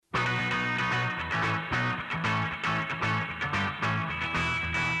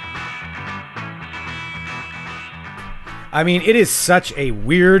I mean, it is such a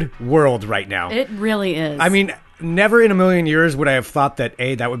weird world right now. It really is. I mean, never in a million years would I have thought that,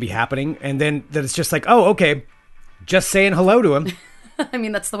 that would be happening. And then that it's just like, oh, okay, just saying hello to him. I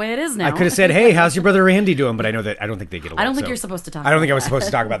mean, that's the way it is now. I could have said, hey, how's your brother Randy doing? But I know that I don't think they get along. I don't think you're supposed to talk I don't think I was supposed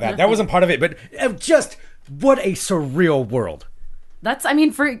to talk about that. That wasn't part of it. But just what a surreal world. It's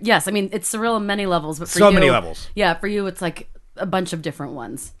surreal on many levels. But for so you, many levels. Yeah, for you, it's like a bunch of different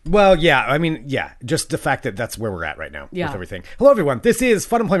ones. Well, yeah. I mean, yeah. Just the fact that that's where we're at right now with everything. Hello, everyone. This is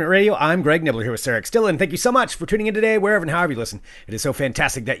Fun Employment Radio. I'm Greg Nibbler here with Sarah Still, and thank you so much for tuning in today, wherever and however you listen. It is so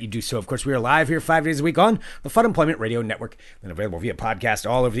fantastic that you do so. Of course, we are live here 5 days a week on the Fun Employment Radio Network, and available via podcast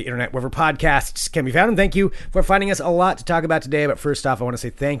all over the internet, wherever podcasts can be found. And thank you for finding us a lot to talk about today. But first off, I want to say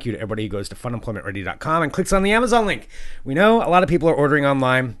thank you to everybody who goes to funemploymentradio.com and clicks on the Amazon link. We know a lot of people are ordering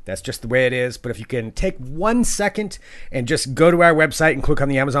online. That's just the way it is. But if you can take 1 second and just go to our website and click on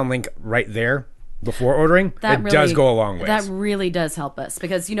the Amazon link right there before ordering, does go a long way. That really does help us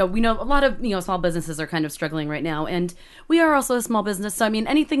because, we know a lot of, small businesses are kind of struggling right now. And we are also a small business. So, I mean,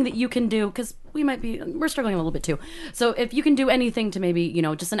 anything that you can do, because we're struggling a little bit too. So if you can do anything to maybe,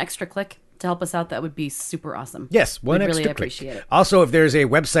 just an extra click to help us out, that would be super awesome. Yes, one We'd extra really click. Appreciate it. Also, if there's a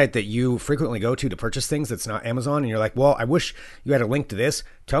website that you frequently go to purchase things that's not Amazon, and you're like, well, I wish you had a link to this,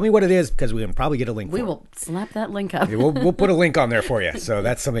 tell me what it is, because we can probably get a link for it. We will slap that link up. Yeah, we'll put a link on there for you, so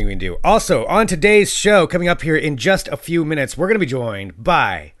that's something we can do. Also, on today's show, coming up here in just a few minutes, we're going to be joined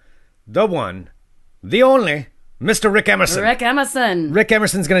by the one, the only, Mr. Rick Emerson. Rick Emerson. Rick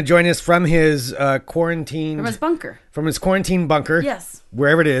Emerson's going to join us from his quarantine... From his bunker. From his quarantine bunker. Yes.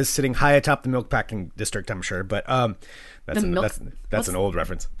 Wherever it is, sitting high atop the milk packing district, I'm sure. But that's an old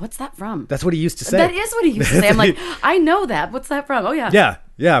reference. What's that from? That's what he used to say. That is what he used to say. I'm like, I know that. What's that from? Oh, yeah.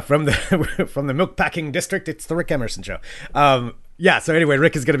 Yeah. From the milk packing district, it's the Rick Emerson Show. So anyway,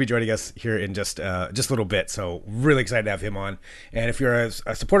 Rick is going to be joining us here in just a little bit. So really excited to have him on. And if you're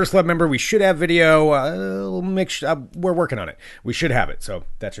a Supporters Club member, we should have video. We'll make sure we're working on it. We should have it. So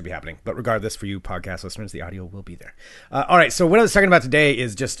that should be happening. But regardless, for you podcast listeners, the audio will be there. All right. So what I was talking about today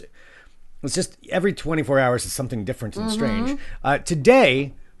is it's just every 24 hours is something different and strange.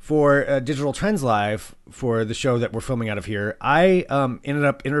 Today, for Digital Trends Live, for the show that we're filming out of here, I ended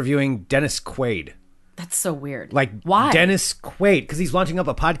up interviewing Dennis Quaid. That's so weird. Like, why? Dennis Quaid, because he's launching up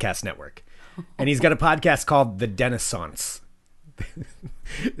a podcast network. And he's got a podcast called The Dennisance.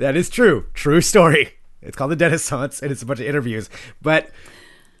 That is true. True story. It's called The Dennisance, and it's a bunch of interviews. But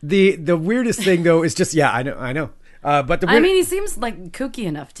the weirdest thing, though, is just, I know. But he seems like kooky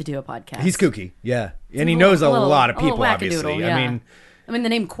enough to do a podcast. He's kooky, yeah. And he knows a lot of people, obviously. Yeah. I mean, the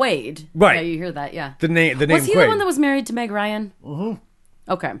name Quaid. Right. Yeah, you hear that, yeah. The name Quaid. Was he the one that was married to Meg Ryan?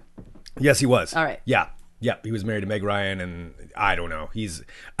 Mm-hmm. Okay. Yes, he was. All right. Yeah. He was married to Meg Ryan, and I don't know.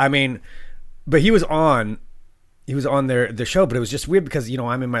 But he was on the show, but it was just weird because,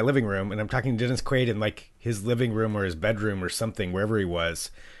 I'm in my living room and I'm talking to Dennis Quaid in like his living room or his bedroom or something, wherever he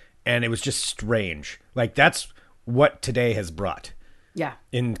was. And it was just strange. Like, that's what today has brought. Yeah.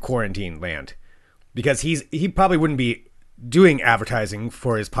 In quarantine land. Because he probably wouldn't be doing advertising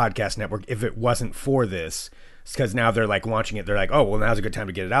for his podcast network if it wasn't for this. Because now they're like launching it. They're like, oh, well, now's a good time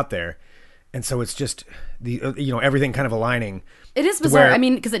to get it out there. And so it's just everything kind of aligning. It is bizarre.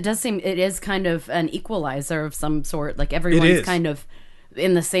 Because it does seem it is kind of an equalizer of some sort. Like everyone's kind of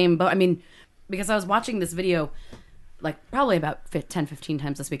in the same boat. Because I was watching this video, like probably about 10, 15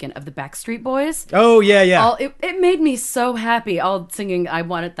 times this weekend of the Backstreet Boys. Oh, yeah. It made me so happy, all singing I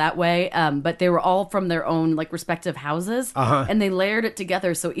Want It That Way. But they were all from their own like respective houses. Uh-huh. And they layered it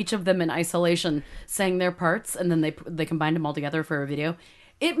together. So each of them in isolation sang their parts. And then they combined them all together for a video.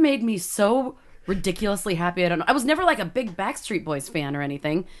 It made me so ridiculously happy. I don't know. I was never like a big Backstreet Boys fan or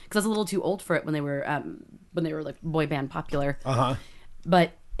anything. Because I was a little too old for it when they were like boy band popular. Uh-huh.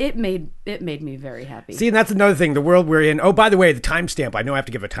 But it made me very happy. See, and that's another thing, the world we're in. Oh, by the way, the timestamp. I know I have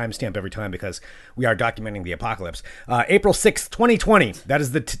to give a timestamp every time because we are documenting the apocalypse. April 6th, 2020. That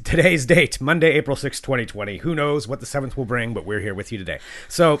is today's date, Monday, April 6th, 2020. Who knows what the 7th will bring, but we're here with you today.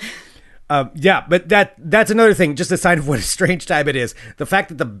 So, but that's another thing, just a sign of what a strange time it is. The fact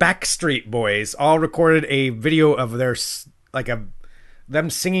that the Backstreet Boys all recorded a video of their, them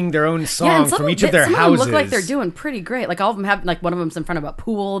singing their own song from each of their houses. Some of them look like they're doing pretty great. Like all of them have, like one of them's in front of a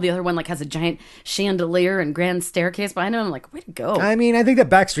pool. The other one like has a giant chandelier and grand staircase behind them. I'm like, way to go. I think that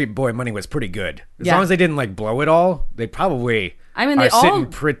Backstreet Boy money was pretty good. As long as they didn't like blow it all, they probably are sitting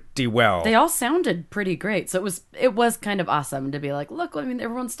pretty well. They all sounded pretty great. So it was kind of awesome to be like, look,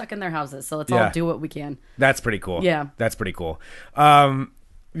 everyone's stuck in their houses. So let's all do what we can. That's pretty cool. Yeah. That's pretty cool.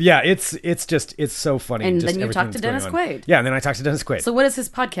 Yeah, it's so funny. And then you talked to Dennis Quaid. Yeah, and then I talked to Dennis Quaid. So what is his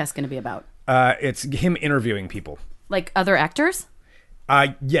podcast going to be about? It's him interviewing people. Like other actors?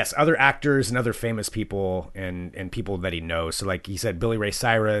 Yes, other actors and other famous people and people that he knows. So like he said, Billy Ray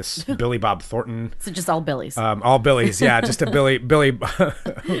Cyrus, Billy Bob Thornton. So just all Billies. All Billies, yeah, just a Billy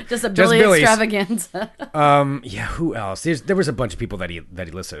just a Billy extravaganza. Yeah, who else? There was a bunch of people that he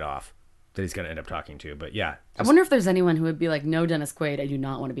listed off that he's going to end up talking to, but yeah. I wonder if there's anyone who would be like, no, Dennis Quaid, I do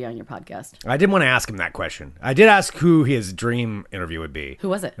not want to be on your podcast. I didn't want to ask him that question. I did ask who his dream interview would be. Who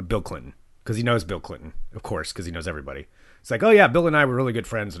was it? Bill Clinton, because he knows Bill Clinton, of course, because he knows everybody. It's like, oh yeah, Bill and I were really good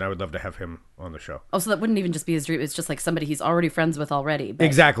friends, and I would love to have him on the show. Oh, so that wouldn't even just be his dream. It's just like somebody he's already friends with already. But...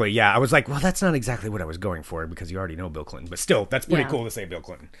 Exactly, yeah. I was like, well, that's not exactly what I was going for, because you already know Bill Clinton. But still, that's pretty cool to say Bill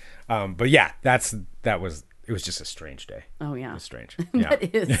Clinton. But yeah, it was just a strange day. Oh, yeah. It was strange. Yeah.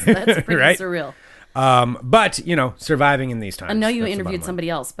 That's pretty right? surreal. But, surviving in these times. I know you interviewed somebody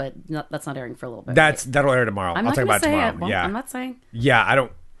else, but that's not airing for a little bit. That'll air tomorrow. I'll talk about it tomorrow. Yeah. I'm not saying. Yeah, I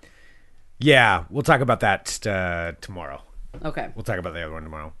don't. Yeah, we'll talk about that tomorrow. Okay. We'll talk about the other one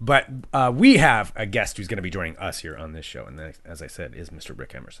tomorrow. But we have a guest who's going to be joining us here on this show, and that, as I said, is Mr.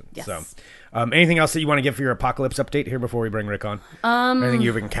 Rick Emerson. Yes. So, anything else that you want to give for your apocalypse update here before we bring Rick on? Anything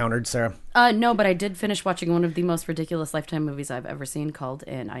you've encountered, Sarah? No, but I did finish watching one of the most ridiculous Lifetime movies I've ever seen called,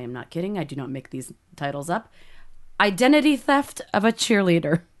 and I am not kidding, I do not make these titles up, Identity Theft of a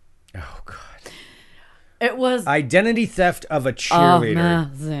Cheerleader. Oh, God. It was Identity Theft of a Cheerleader.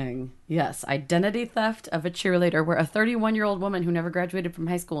 amazing. Yes, Identity Theft of a Cheerleader, where a 31-year-old woman who never graduated from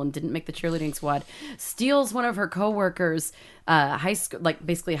high school and didn't make the cheerleading squad steals one of her coworkers' high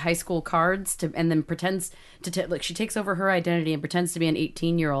school cards and then pretends to she takes over her identity and pretends to be an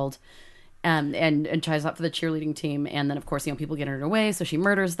 18-year-old. And tries out for the cheerleading team, and then of course people get in her way, so she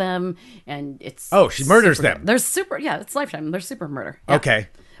murders them, and it's she murders them. It's Lifetime. There's super murder. Yeah. Okay,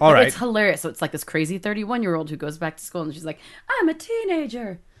 all right. It's hilarious. So it's like this crazy 31-year-old who goes back to school, and she's like, "I'm a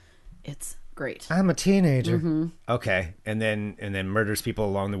teenager." It's great. I'm a teenager. Mm-hmm. Okay, and then murders people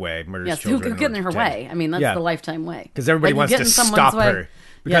along the way. Murders children. Who get in her way? I mean, that's the Lifetime way. Because everybody wants to stop her.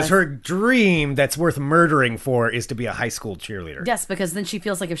 Because her dream that's worth murdering for is to be a high school cheerleader. Yes, because then she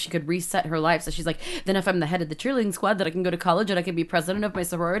feels like if she could reset her life, so she's like, then if I'm the head of the cheerleading squad, that I can go to college and I can be president of my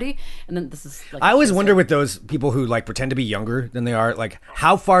sorority. And then this is like, I always wonder with those people who like pretend to be younger than they are, like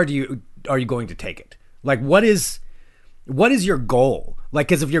how far are you going to take it? Like what is your goal? Like,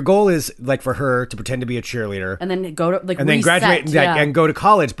 because if your goal is like for her to pretend to be a cheerleader and then go to then graduate and go to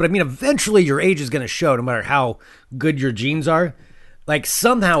college, but I mean, eventually your age is going to show, no matter how good your genes are. Like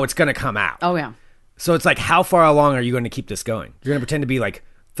somehow it's going to come out. Oh yeah. So it's like, how far along are you going to keep this going? You're going to pretend to be like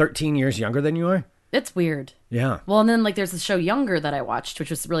 13 years younger than you are? It's weird. Yeah. Well, and then like there's this show Younger that I watched, which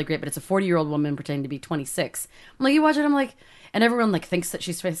was really great, but it's a 40-year-old woman pretending to be 26. I'm like, you watch it, I'm like, and everyone like thinks that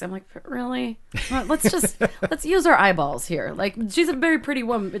she's 26. I'm like, really? Let's use our eyeballs here. Like, she's a very pretty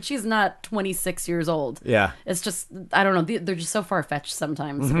woman, but she's not 26 years old. Yeah. It's just, I don't know. They're just so far-fetched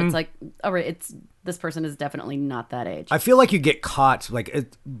sometimes. Mm-hmm. It's like, all right, this person is definitely not that age. I feel like you get caught, like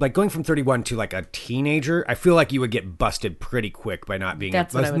going from 31 to like a teenager, I feel like you would get busted pretty quick by not being,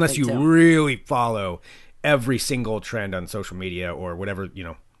 unless you really follow every single trend on social media or whatever,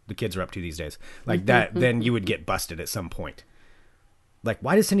 the kids are up to these days. Like that, then you would get busted at some point. Like,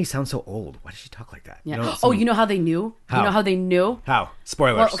 why does Cindy sound so old? Why does she talk like that? Yeah. You know how they knew? How? You know how they knew? How?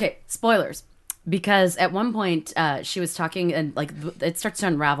 Spoilers. Well, okay, spoilers. Because at one point she was talking and like it starts to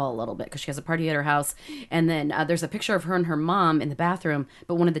unravel a little bit because she has a party at her house, and then there's a picture of her and her mom in the bathroom,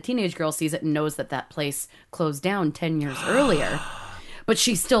 but one of the teenage girls sees it and knows that place closed down 10 years earlier. But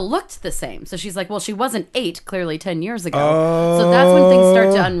she still looked the same. So she's like, well, she wasn't 8, clearly 10 years ago. Oh. So that's when things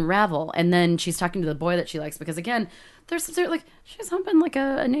start to unravel. And then she's talking to the boy that she likes because, again, there's like, she's humping like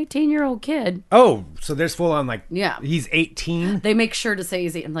an 18-year-old kid. Oh, so there's full on like, he's 18? They make sure to say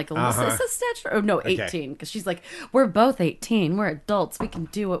he's 18. I'm like, Alyssa, is this statutory? Oh, no, 18. Because she's like, we're both 18. We're adults. We can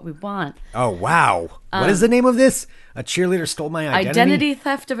do what we want. Oh, wow. What is the name of this? A cheerleader stole my identity? Identity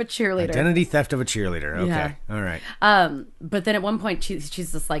theft of a cheerleader. Identity theft of a cheerleader. Okay. Yeah. All right. But then at one point, she's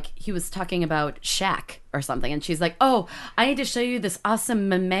just like, he was talking about Shaq or something. And she's like, oh, I need to show you this awesome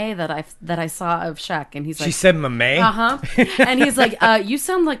meme that I saw of Shaq. And he's like... She said meme? Uh-huh. And he's like, you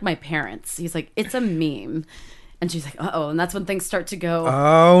sound like my parents. He's like, it's a meme. And she's like, uh-oh. And that's when things start to go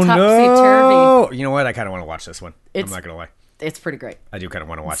topsy-turvy. You know what? I kind of want to watch this one. I'm not going to lie. It's pretty great. I do kind of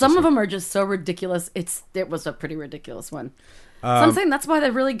want to watch Some of them are just so ridiculous. It was a pretty ridiculous one. So I'm saying that's why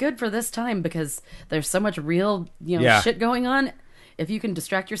they're really good for this time, because there's so much real shit going on. If you can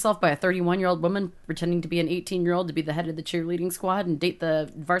distract yourself by a 31-year-old woman pretending to be an 18-year-old to be the head of the cheerleading squad and date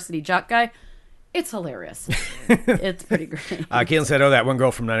the varsity jock guy, it's hilarious. It's pretty great. Caitlin said, that one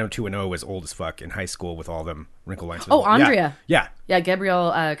girl from 90210 was old as fuck in high school with all them wrinkle lines. Oh, Andrea. Yeah. Yeah,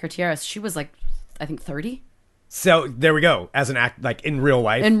 Gabrielle Cartieras. She was like, I think 30. So there we go. As an act, like in real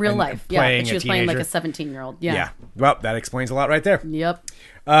life. In real life, yeah. Playing And she was playing like a 17-year-old. Yeah. Yeah. Well, that explains a lot right there. Yep.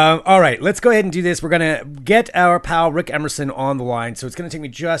 All right, let's go ahead and do this. We're going to get our pal Rick Emerson on the line. So it's going to take me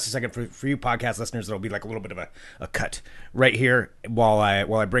just a second for you podcast listeners. There'll be like a little bit of a cut right here while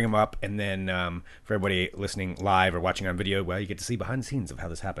I bring him up. And then for everybody listening live or watching on video, well, you get to see behind the scenes of how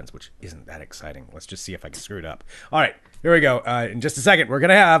this happens, which isn't that exciting. Let's just see if I can screw it up. All right, here we go. In just a second, we're going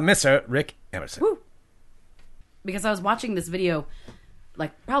to have Mr. Rick Emerson. Woo. Because I was watching this video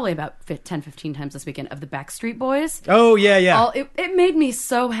like probably about 10, 15 times this weekend of the Backstreet Boys. Oh, yeah. It made me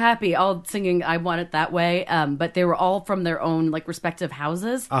so happy, all singing I Want It That Way. But they were all from their own like respective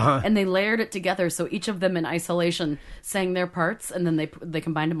houses. And they layered it together. So each of them in isolation sang their parts. And then they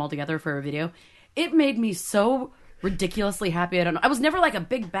combined them all together for a video. It made me so ridiculously happy. I don't know. I was never like a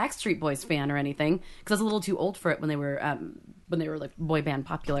big Backstreet Boys fan or anything. Because I was a little too old for it when they were like boy band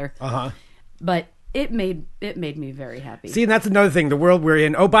popular. But It made me very happy. See, and that's another thing, the world we're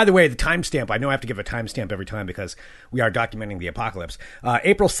in. Oh, by the way, the timestamp. I know I have to give a timestamp every time because we are documenting the apocalypse.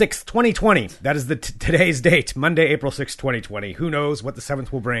 April 6th, 2020. That is today's date, Monday, April 6th, 2020. Who knows what the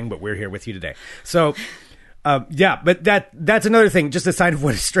 7th will bring, but we're here with you today. So, yeah, but that's another thing, just a sign of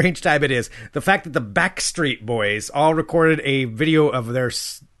what a strange time it is. The fact that the Backstreet Boys all recorded a video of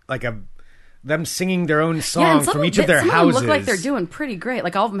them singing their own song from each of their houses. Some of them look like they're doing pretty great.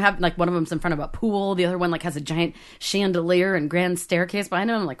 Like all of them have, like one of them's in front of a pool. The other one like has a giant chandelier and grand staircase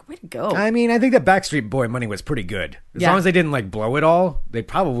behind them. I'm like, way to go. I mean, I think that Backstreet Boy money was pretty good. As long as they didn't like blow it all, they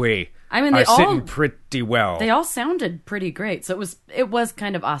probably are sitting pretty well. They all sounded pretty great. So it was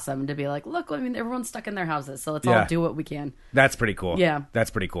kind of awesome to be like, look, I mean, everyone's stuck in their houses. So let's all do what we can. That's pretty cool. Yeah. That's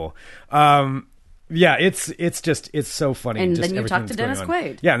pretty cool. Yeah, it's so funny. And then you talked to Dennis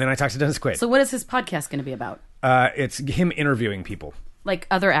Quaid. Yeah, and then I talked to Dennis Quaid. So what is his podcast going to be about? It's him interviewing people. Like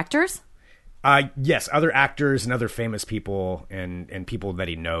other actors? Yes, other actors and other famous people and people that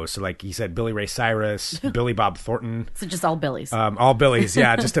he knows. So like he said, Billy Ray Cyrus, Billy Bob Thornton. So just all Billies. All Billies,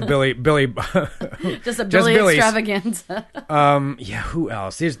 yeah. Just a Billy just a Billy extravaganza. Yeah, who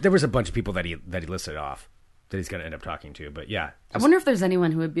else? There was a bunch of people that he listed off that he's going to end up talking to. But yeah. I wonder if there's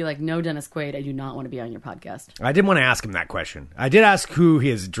anyone who would be like, no, Dennis Quaid, I do not want to be on your podcast. I didn't want to ask him that question. I did ask who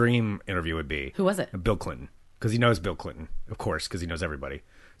his dream interview would be. Who was it? Bill Clinton. Because he knows Bill Clinton, of course, because he knows everybody.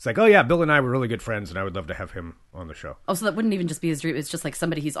 It's like, oh yeah, Bill and I were really good friends, and I would love to have him on the show. Oh, so that wouldn't even just be his dream. It's just like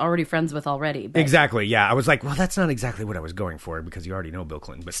somebody he's already friends with already. But... Exactly, yeah. I was like, well, that's not exactly what I was going for, because you already know Bill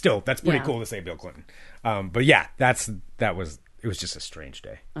Clinton. But still, that's pretty cool to say Bill Clinton. But yeah, it was just a strange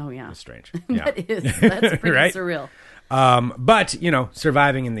day. Oh, yeah. It was strange. Yeah. That is. That's pretty right? surreal. But,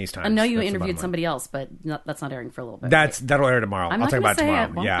 surviving in these times. I know you interviewed somebody else, but that's not airing for a little bit. That'll air tomorrow. I'll talk about it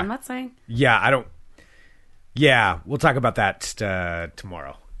tomorrow. Well, yeah. I'm not saying. Yeah, we'll talk about that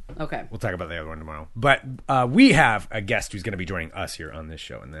tomorrow. Okay. We'll talk about the other one tomorrow. But we have a guest who's going to be joining us here on this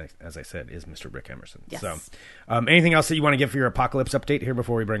show, and that, as I said, is Mr. Rick Emerson. Yes. So, anything else that you want to give for your apocalypse update here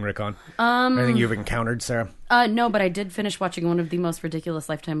before we bring Rick on? Anything you've encountered, Sarah? No, but I did finish watching one of the most ridiculous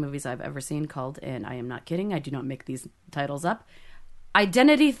Lifetime movies I've ever seen called, and I am not kidding, I do not make these titles up,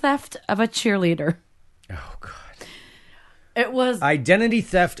 Identity Theft of a Cheerleader. Oh, God. It was Identity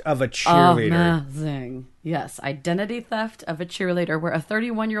Theft of a Cheerleader. Amazing. Yes, Identity Theft of a Cheerleader, where a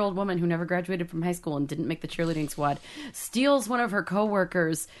 31-year-old woman who never graduated from high school and didn't make the cheerleading squad steals one of her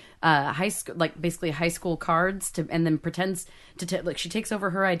coworkers' high school cards and then pretends to she takes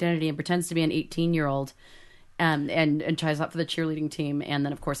over her identity and pretends to be an 18-year-old. And tries out for the cheerleading team, and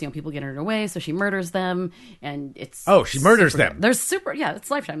then of course people get in her way, so she murders them, and it's she murders them. It's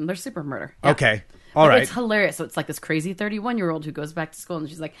Lifetime. There's super murder. Yeah. Okay, all right. It's hilarious. So it's like this crazy 31-year-old who goes back to school, and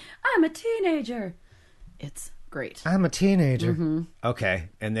she's like, "I'm a teenager." It's great. I'm a teenager. Mm-hmm. Okay,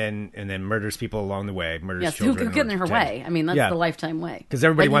 and then murders people along the way. Murders children. Who get in her way? I mean, that's the Lifetime way. Because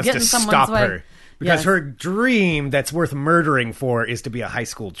everybody wants to stop her. Because her dream that's worth murdering for is to be a high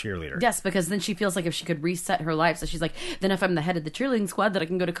school cheerleader. Yes, because then she feels like if she could reset her life. So she's like, then if I'm the head of the cheerleading squad, that I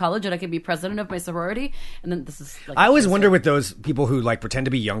can go to college and I can be president of my sorority. And then this is like... I always wonder with those people who like pretend to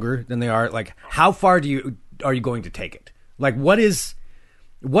be younger than they are, like how far are you going to take it? Like what is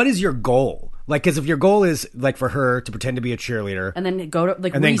your goal? Like, because if your goal is like for her to pretend to be a cheerleader and then go to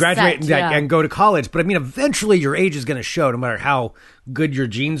then graduate and go to college, but I mean, eventually your age is going to show, no matter how good your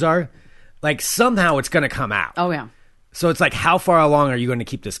genes are. Like, somehow it's going to come out. Oh, yeah. So it's like, how far along are you going to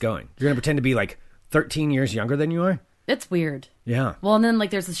keep this going? You're going to pretend to be, like, 13 years younger than you are? It's weird. Yeah. Well, and then, like,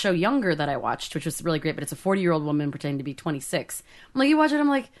 there's this show Younger that I watched, which was really great, but it's a 40-year-old woman pretending to be 26. I'm like, you watch it, I'm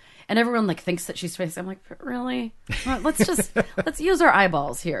like... and everyone like thinks that she's face. I'm like, really? Let's use our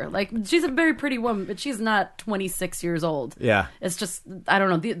eyeballs here. Like, she's a very pretty woman, but she's not 26 years old. Yeah. It's just, I don't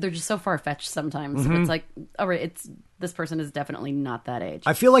know. They're just so far-fetched sometimes. It's like, all right, this person is definitely not that age.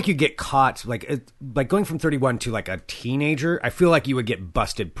 I feel like you get caught, like going from 31 to like a teenager. I feel like you would get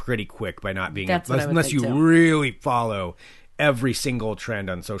busted pretty quick by not being, unless you really follow every single trend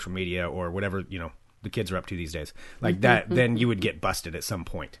on social media or whatever, the kids are up to these days. Like that, then you would get busted at some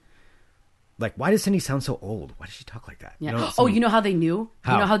point. Like, why does Cindy sound so old? Why does she talk like that? Yeah. You know how they knew?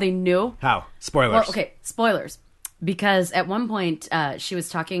 How? You know how they knew? How? Spoilers. Well, okay, spoilers. Because at one point she was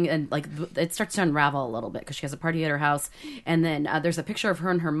talking and like it starts to unravel a little bit because she has a party at her house, and then there's a picture of her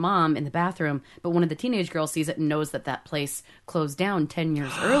and her mom in the bathroom, but one of the teenage girls sees it and knows that place closed down 10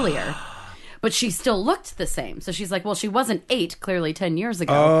 years earlier. But she still looked the same. So she's like, well, she wasn't 8, clearly 10 years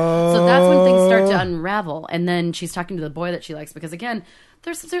ago. Oh. So that's when things start to unravel. And then she's talking to the boy that she likes because, again,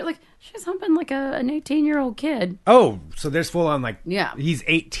 there's like, she's humping like an 18-year-old kid. Oh, so there's full on like, yeah, he's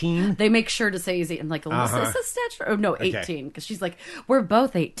 18? They make sure to say he's 18. Like, Alyssa, is this oh, no, 18. Because she's like, we're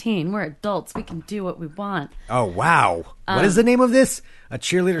both 18. We're adults. We can do what we want. Oh, wow. What is the name of this? A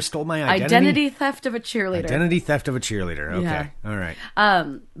cheerleader stole my identity? Identity theft of a cheerleader. Identity theft of a cheerleader. Okay. Yeah. All right.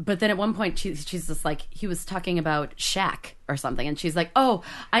 But then at one point, she's just like, he was talking about Shaq or something. And she's like, oh,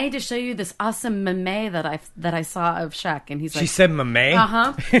 I need to show you this awesome meme that I saw of Shaq. And he's like... She said meme?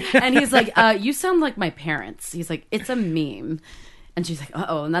 Uh-huh. And he's like, you sound like my parents. He's like, it's a meme. And she's like,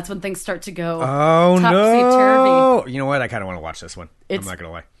 uh-oh. And that's when things start to go topsy-turvy. You know what? I kind of want to watch this one. I'm not going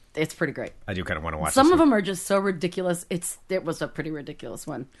to lie. It's pretty great. I do kind of want to watch Some this of one. them are just so ridiculous. It was a pretty ridiculous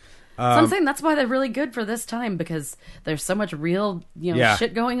one. So I'm saying that's why they're really good for this time, because there's so much real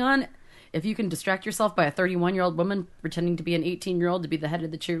shit going on. If you can distract yourself by a 31-year-old woman pretending to be an 18-year-old to be the head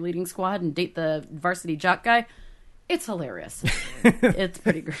of the cheerleading squad and date the varsity jock guy, it's hilarious. It's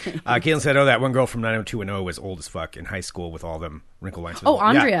pretty great. Caitlin said, that one girl from 90210 was old as fuck in high school with all them wrinkle lines. Oh,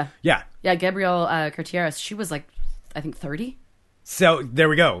 Andrea. Yeah. Yeah, Gabrielle Cartieras. She was like, I think 30. So there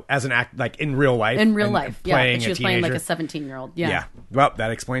we go. As an act, like in real life. In real life, yeah. Playing she was playing like a 17-year-old. Yeah. Yeah. Well, that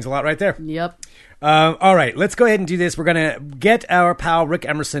explains a lot right there. Yep. All right, let's go ahead and do this. We're going to get our pal Rick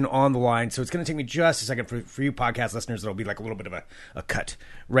Emerson on the line. So it's going to take me just a second for you podcast listeners. There'll be like a little bit of a cut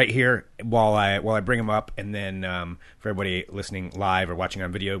right here while I bring him up. And then for everybody listening live or watching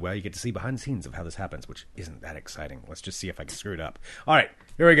on video, well, you get to see behind the scenes of how this happens, which isn't that exciting. Let's just see if I can screw it up. All right,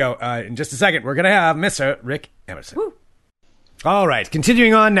 here we go. In just a second, we're going to have Mr. Rick Emerson. Woo. All right,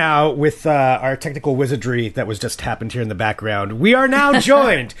 continuing on now with our technical wizardry that was just happened here in the background. We are now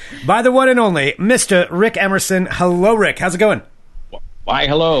joined by the one and only Mr. Rick Emerson. Hello, Rick. How's it going? Why,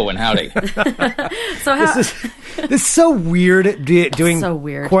 hello, and howdy. This is so weird doing... so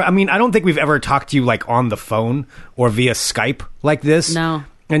weird. I mean, I don't think we've ever talked to you like on the phone or via Skype like this. No.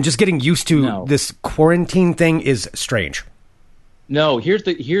 And just getting used to this quarantine thing is strange. No,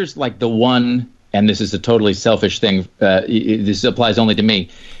 here's like the one... and this is a totally selfish thing, this applies only to me.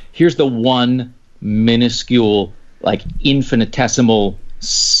 Here's the one minuscule, like infinitesimal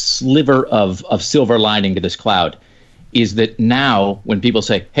sliver of silver lining to this cloud, is that now when people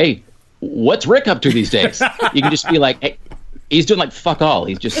say, hey, what's Rick up to these days? You can just be like, hey, he's doing like fuck all.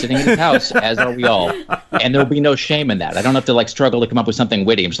 He's just sitting in his house, as are we all. And there'll be no shame in that. I don't have to like struggle to come up with something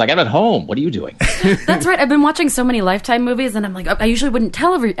witty. I'm just like, I'm at home. What are you doing? That's right. I've been watching so many Lifetime movies, and I'm like, I usually wouldn't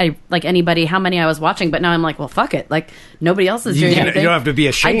tell anybody how many I was watching, but now I'm like, well, fuck it. Like, nobody else is doing anything. You don't have to be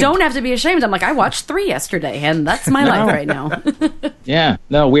ashamed. I don't have to be ashamed. I'm like, I watched 3 yesterday, and that's my life right now. Yeah.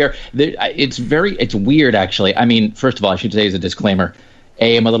 No, it's weird, actually. I mean, first of all, I should say as a disclaimer,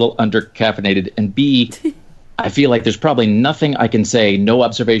 A, I'm a little under-caffeinated, and B, I feel like there's probably nothing I can say, no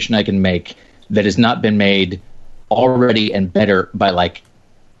observation I can make that has not been made already and better by like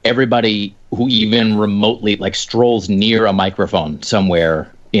everybody who even remotely like strolls near a microphone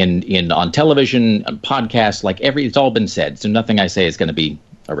somewhere in on television, on podcasts, like it's all been said. So nothing I say is going to be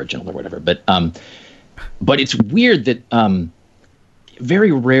original or whatever. But it's weird that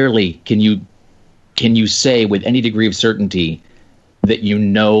very rarely can you say with any degree of certainty that you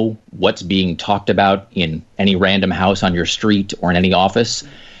know what's being talked about in any random house on your street or in any office.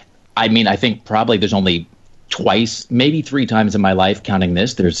 I mean, I think probably there's only twice, maybe 3 times in my life, counting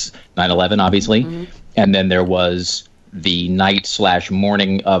this. There's 9/11, obviously, and then there was the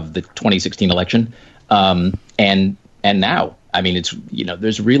night/morning of the 2016 election, and now. I mean, it's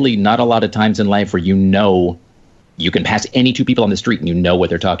there's really not a lot of times in life where you can pass any 2 people on the street and you know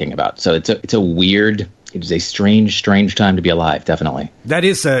what they're talking about. So it's a weird it is a strange, strange time to be alive. Definitely.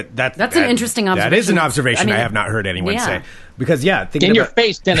 That's an interesting observation. That is an observation I have not heard anyone say. Because in your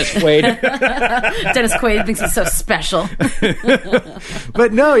face, Dennis Quaid. Dennis Quaid thinks he's so special.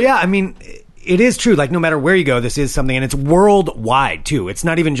 But no, yeah, I mean, it is true. Like, no matter where you go, this is something, and it's worldwide too. It's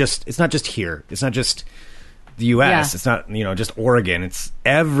not just here. It's not just the U.S. Yeah. It's not, just Oregon. It's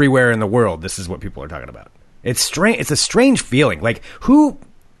everywhere in the world. This is what people are talking about. It's strange. It's a strange feeling. Like,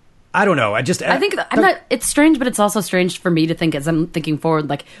 I don't know. I think it's strange, but it's also strange for me to think as I'm thinking forward,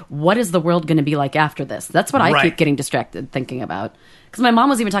 like, what is the world going to be like after this? That's what I keep getting distracted thinking about. Because my mom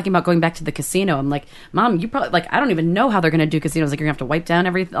was even talking about going back to the casino. I'm like, Mom, you probably, like, I don't even know how they're going to do casinos. Like, you're going to have to wipe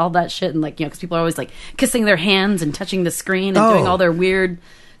down all that shit. And, like, because people are always, like, kissing their hands and touching the screen and doing all their weird,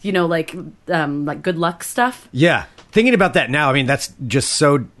 like good luck stuff. Yeah. Thinking about that now, I mean, that's just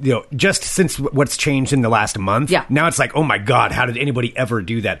so, just since what's changed in the last month. Yeah. Now it's like, oh my God, how did anybody ever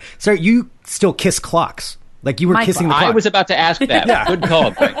do that? So you still kiss clocks. Like you were kissing the clock. I was about to ask that. Yeah. Good call,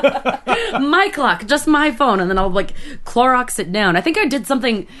 Greg. My clock, just my phone, and then I'll like Clorox it down. I think I did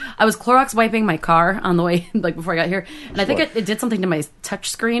something. I was Clorox wiping my car on the way, like before I got here, and I think it did something to my touch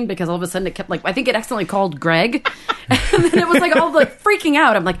screen because all of a sudden it kept like I think it accidentally called Greg, and then it was like all like freaking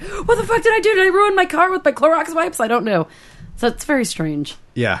out. I'm like, what the fuck did I do? Did I ruin my car with my Clorox wipes? I don't know. So it's very strange.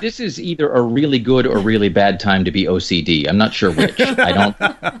 Yeah. This is either a really good or really bad time to be OCD. I'm not sure which.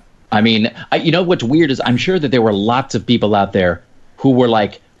 I mean, what's weird is I'm sure that there were lots of people out there who were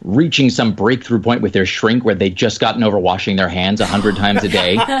like reaching some breakthrough point with their shrink where they'd just gotten over washing their hands 100 times a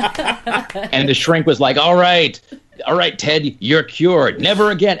day. And the shrink was like, all right, Ted, you're cured. Never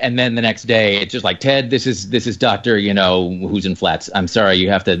again. And then the next day, it's just like, Ted, this is Doctor, who's in flats. I'm sorry, we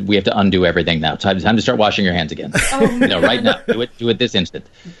have to undo everything now. Time to start washing your hands again. Right now. Do it this instant.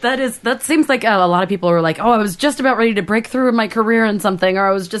 That seems like a lot of people were like, oh, I was just about ready to break through in my career in something, or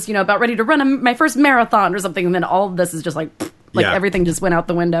I was just, about ready to run my first marathon or something. And then all of this is just like everything just went out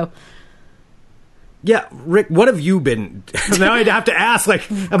the window. Yeah, Rick, what have you been... Now I'd have to ask,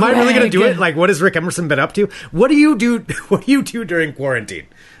 like, am I really going to do it? Like, what has Rick Emerson been up to? What do you do during quarantine?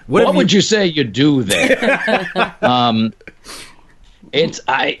 What would you say you do there? I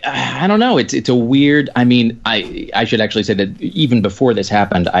don't know. It's a weird... I mean, I should actually say that even before this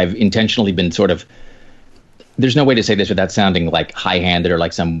happened, I've intentionally been sort of... There's no way to say this without sounding like high-handed or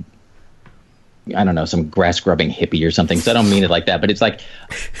like some... I don't know, some grass-grubbing hippie or something. So I don't mean it like that. But it's like,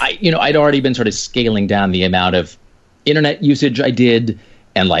 I'd already been sort of scaling down the amount of internet usage I did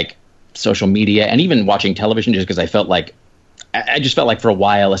and like social media and even watching television just because I just felt like for a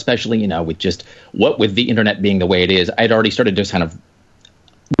while, especially, with the internet being the way it is, I'd already started to just kind of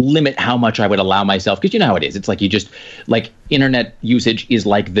limit how much I would allow myself. Because you know how it is. It's like internet usage is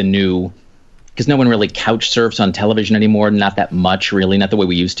like the new... Because no one really couch surfs on television anymore, not that much, really, not the way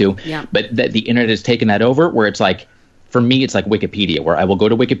we used to. Yeah. But the internet has taken that over, where it's like, for me, it's like Wikipedia, where I will go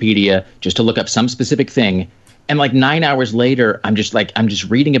to Wikipedia just to look up some specific thing, and like 9 hours later, I'm just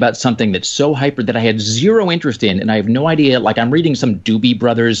reading about something that's so hyper that I had zero interest in, and I have no idea. Like I'm reading some Doobie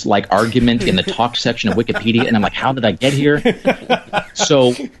Brothers like argument in the talk section of Wikipedia, and I'm like, how did I get here?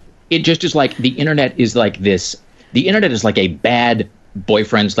 So it just is like the internet is like this. The internet is like a bad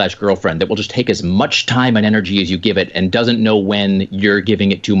boyfriend/girlfriend that will just take as much time and energy as you give it and doesn't know when you're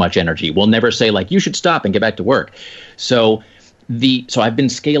giving it too much energy. Will never say like, you should stop and get back to work. So I've been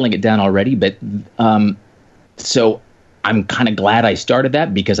scaling it down already, but so I'm kind of glad I started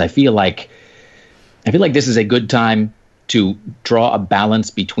that because I feel like this is a good time to draw a balance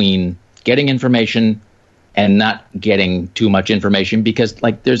between getting information and not getting too much information because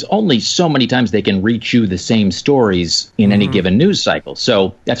like there's only so many times they can reach you the same stories in any given news cycle.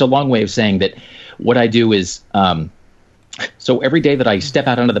 So that's a long way of saying that what I do is so every day that I step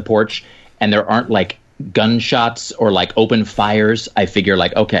out onto the porch and there aren't like gunshots or like open fires, I figure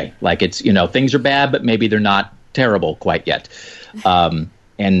like, okay, like it's, things are bad, but maybe they're not terrible quite yet.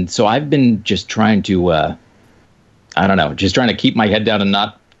 And so I've been just trying to, just trying to keep my head down and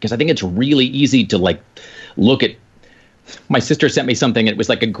not, because I think it's really easy to like look at. My sister sent me something. It was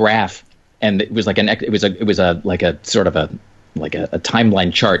like a graph, and it was like a sort of a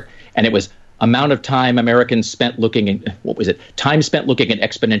timeline chart, and it was amount of time Americans spent looking at time spent looking at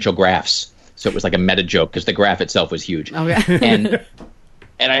exponential graphs. So it was like a meta joke because the graph itself was huge. Okay.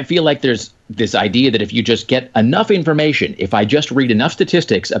 And I feel like there's this idea that if you just get enough information, if I just read enough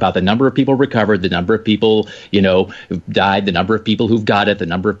statistics about the number of people recovered, the number of people, who've died, the number of people who've got it, the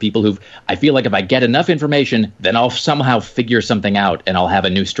number of people I feel like if I get enough information, then I'll somehow figure something out and I'll have a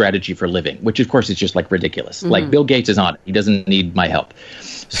new strategy for living, which of course is just like ridiculous. Mm-hmm. Like Bill Gates is on it. He doesn't need my help.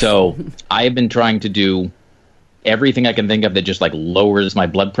 So I have been trying to do everything I can think of that just like lowers my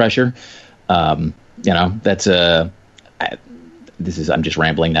blood pressure. That's I'm just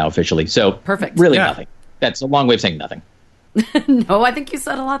rambling now officially. So perfect. Really nothing. That's a long way of saying nothing. No, I think you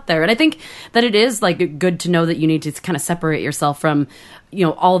said a lot there. And I think that it is like good to know that you need to kind of separate yourself from,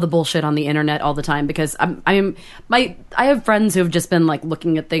 all the bullshit on the internet all the time, because I have friends who have just been like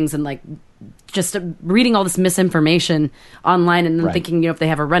looking at things and like just reading all this misinformation online and then thinking, if they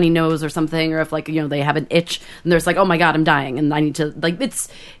have a runny nose or something, or if like, they have an itch and there's like, oh my God, I'm dying. And I need to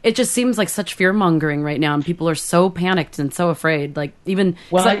it just seems like such fear mongering right now. And people are so panicked and so afraid, like even,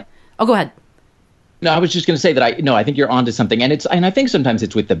 go ahead. No, I was just going to say that I think you're onto something, and I think sometimes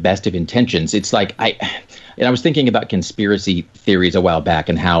it's with the best of intentions. It's like I was thinking about conspiracy theories a while back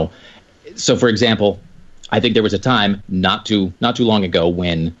and how, so for example, I think there was a time not too long ago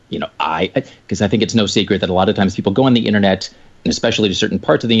when because I think it's no secret that a lot of times people go on the internet, and especially to certain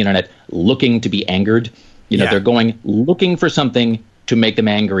parts of the internet, looking to be angered. They're going looking for something to make them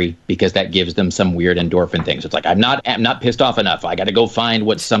angry because that gives them some weird endorphin thing. So it's like I'm not pissed off enough. I got to go find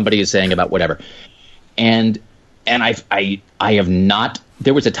what somebody is saying about whatever. And I have not.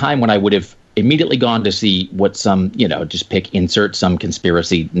 There was a time when I would have immediately gone to see what some, just insert some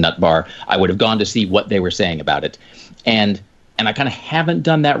conspiracy nut bar. I would have gone to see what they were saying about it, and I kind of haven't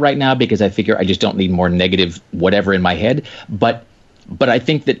done that right now because I figure I just don't need more negative whatever in my head. But I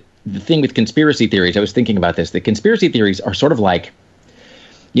think that the thing with conspiracy theories, I was thinking about this. The conspiracy theories are sort of like,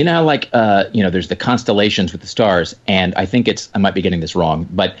 there's the constellations with the stars, and I think I might be getting this wrong,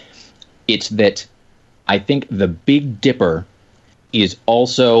 but it's that. I think the Big Dipper is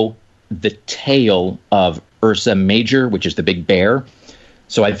also the tail of Ursa Major, which is the Big Bear.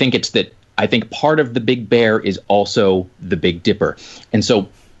 So I think I think part of the Big Bear is also the Big Dipper. And so,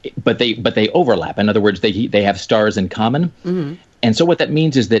 but they overlap. In other words, they have stars in common. Mm-hmm. And so what that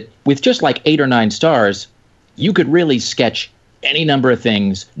means is that with just like 8 or 9 stars, you could really sketch any number of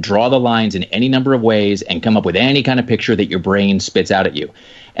things, draw the lines in any number of ways, and come up with any kind of picture that your brain spits out at you.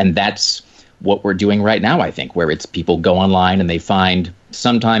 And that's what we're doing right now, I think, where it's people go online and they find,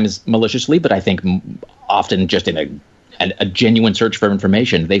 sometimes maliciously, but I think often just in a genuine search for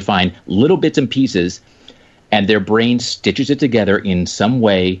information, they find little bits and pieces, and their brain stitches it together in some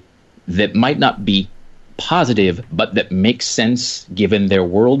way that might not be positive, but that makes sense given their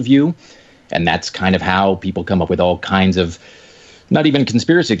worldview. And that's kind of how people come up with all kinds of, not even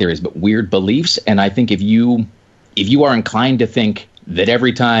conspiracy theories, but weird beliefs. And I think if you are inclined to think that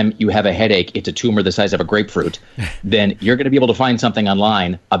every time you have a headache, it's a tumor the size of a grapefruit, then you're going to be able to find something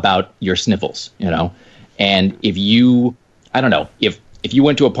online about your sniffles, And if you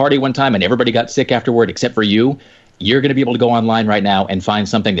went to a party one time and everybody got sick afterward except for you, you're going to be able to go online right now and find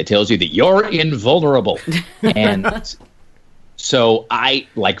something that tells you that you're invulnerable. And so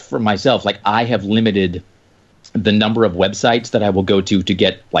for myself, I have limited the number of websites that I will go to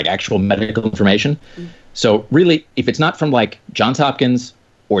get actual medical information. So really, if it's not from Johns Hopkins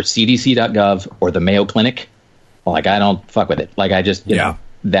or CDC.gov or the Mayo Clinic, I don't fuck with it. I just,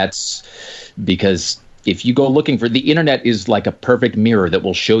 that's because if you go looking for, the internet is like a perfect mirror that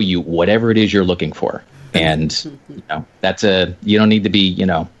will show you whatever it is you're looking for. And, you don't need to be, you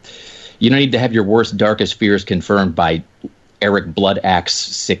don't need to have your worst, darkest fears confirmed by Eric Blood Axe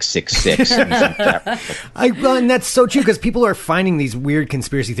 666. And that's so true because people are finding these weird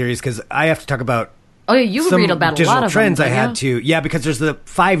conspiracy theories because I have to talk about. Oh, yeah, you read about a lot of trends them. I had to. Yeah, because there's the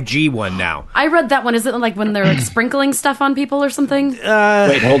 5G one now. I read that one. Is it when they're sprinkling stuff on people or something?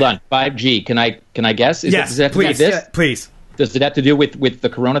 Wait, hold on. 5G. Can I guess? Yes, please. Please. Does it have to do with the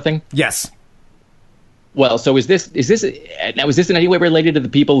corona thing? Yes. Well, so is this in any way related to the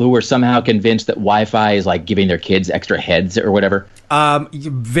people who are somehow convinced that Wi-Fi is giving their kids extra heads or whatever?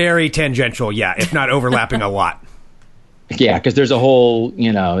 Very tangential, yeah, if not overlapping a lot. Yeah, because there's a whole,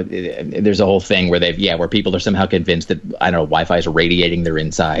 thing where people are somehow convinced that, I don't know, Wi-Fi is radiating their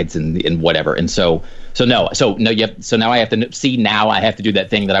insides and whatever. And so now I have to see, now I have to do that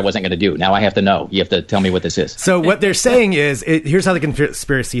thing that I wasn't going to do. Now I have to know. You have to tell me what this is. So what they're saying is, here's how the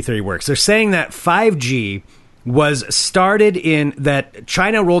conspiracy theory works. They're saying that 5G was started in, that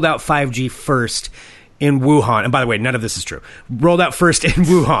China rolled out 5G first in Wuhan. And by the way, none of this is true. Rolled out first in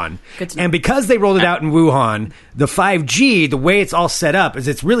Wuhan. And because they rolled it out in Wuhan, the 5G, the way it's all set up is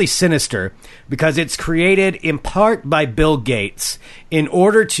it's really sinister because it's created in part by Bill Gates in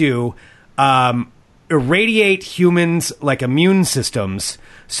order to irradiate humans' immune systems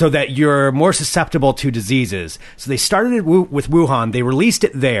so that you're more susceptible to diseases. So they started with Wuhan. They released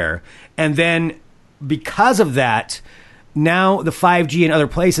it there. And then because of that, now the 5G in other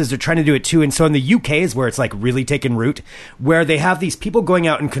places, they're trying to do it too. And so in the UK is where it's really taken root, where they have these people going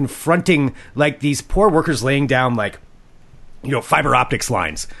out and confronting these poor workers laying down fiber optics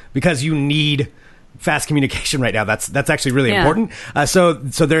lines because you need fast communication right now. That's actually really important. So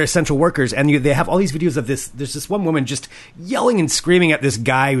they're essential workers, and they have all these videos of this. There's this one woman just yelling and screaming at this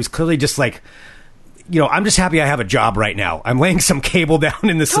guy who's clearly just like, I'm just happy I have a job right now. I'm laying some cable down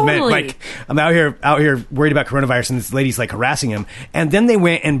in the cement. Like, I'm out here worried about coronavirus, and this lady's like harassing him. And then they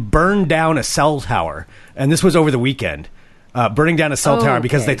went and burned down a cell tower. And this was over the weekend, burning down a cell tower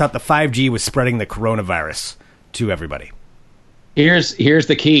because they thought the 5G was spreading the coronavirus to everybody. Here's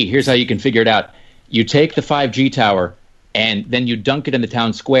the key. Here's how you can figure it out. You take the 5G tower and then you dunk it in the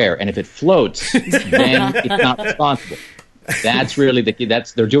town square. And if it floats, then it's not responsible. That's really the key.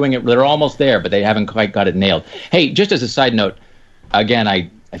 They're doing it. They're almost there, but they haven't quite got it nailed. Hey, just as a side note, again, I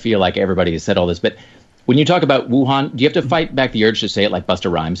feel like everybody has said all this, but when you talk about Wuhan, do you have to fight back the urge to say it like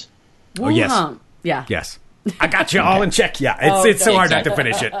Busta Rhymes? Oh, yes. Yeah. Yes. I got you all in check. Yeah, it's so hard not to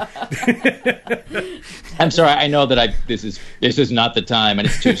finish it. I'm sorry. I know that this is not the time, and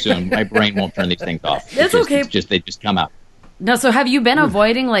it's too soon. My brain won't turn these things off. It's okay. They just come out. No. So have you been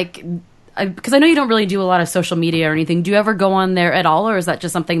avoiding because I know you don't really do a lot of social media or anything. Do you ever go on there at all, or is that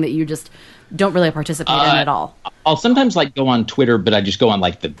just something that you just don't really participate in at all? I'll sometimes go on Twitter, but I just go on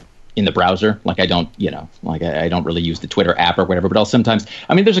in the browser. I don't, I don't really use the Twitter app or whatever. But I'll sometimes.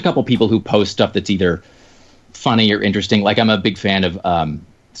 I mean, there's a couple people who post stuff that's either funny or interesting. I'm a big fan of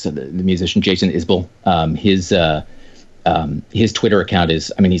the musician Jason Isbell. His Twitter account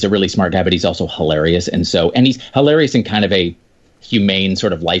is. I mean, he's a really smart guy, but he's also hilarious, and he's hilarious in kind of a humane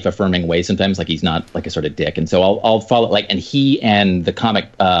sort of life affirming way sometimes, he's not like a sort of dick. And so I'll follow and he and the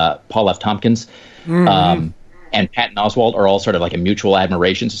comic Paul F. Tompkins and Patton Oswalt are all sort of like a mutual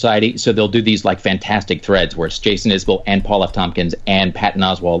admiration society. So they'll do these fantastic threads where it's Jason Isbell and Paul F. Tompkins and Patton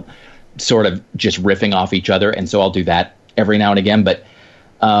Oswalt sort of just riffing off each other. And so I'll do that every now and again. But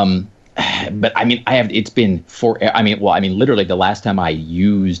I mean, it's been literally the last time I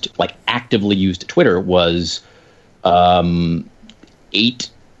actively used Twitter was 8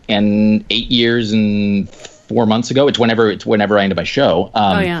 years and 4 months ago. It's whenever I end my show.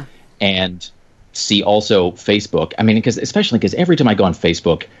 And see also Facebook. I mean, especially because every time I go on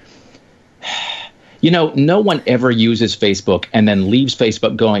Facebook, no one ever uses Facebook and then leaves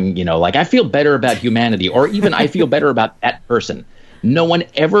Facebook going, I feel better about humanity, or even I feel better about that person. No one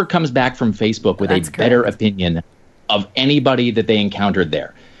ever comes back from Facebook with a better opinion of anybody that they encountered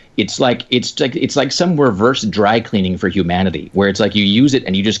there. It's like some reverse dry cleaning for humanity, where it's like you use it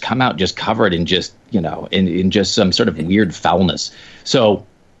and you just come out just covered in just in just some sort of weird foulness. So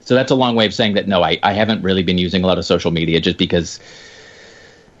that's a long way of saying that no, I haven't really been using a lot of social media just because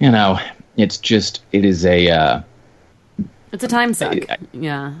it's a time suck.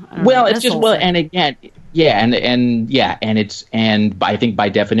 Yeah. Well, it's just and again, and I think by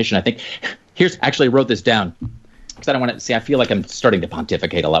definition, here's actually I wrote this down. I don't want to see. I feel like I'm starting to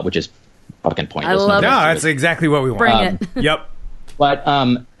pontificate a lot, which is fucking pointless. I love it. No, that's exactly what we want. Bring it. Yep. But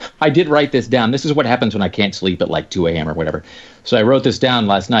I did write this down. This is what happens when I can't sleep at 2 a.m. or whatever. So I wrote this down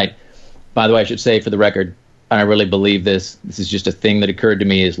last night. By the way, I should say for the record, I really believe this. This is just a thing that occurred to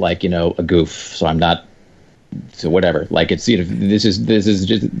me as a goof. So I'm not. So whatever. This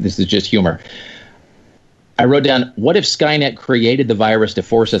is just humor. I wrote down, what if Skynet created the virus to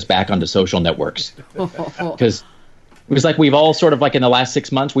force us back onto social networks? Because it was we've all sort of in the last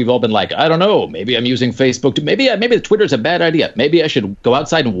 6 months, we've all been I don't know, maybe I'm using Facebook maybe the Twitter's a bad idea. Maybe I should go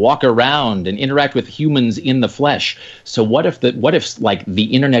outside and walk around and interact with humans in the flesh. So what if the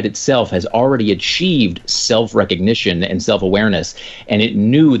internet itself has already achieved self-recognition and self-awareness, and it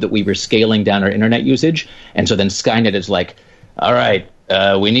knew that we were scaling down our internet usage, and so then Skynet is all right,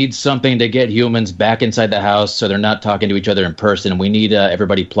 we need something to get humans back inside the house so they're not talking to each other in person. We need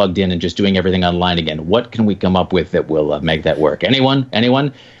everybody plugged in and just doing everything online again. What can we come up with that will make that work? Anyone?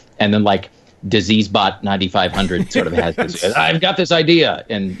 And then DiseaseBot 9500 sort of has this. I've got this idea,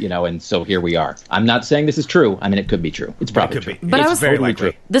 and so here we are. I'm not saying this is true. I mean, it could be true. It's probably true. But it's very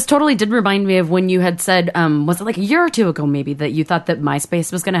likely. This totally did remind me of when you had said, was it a year or two ago maybe, that you thought that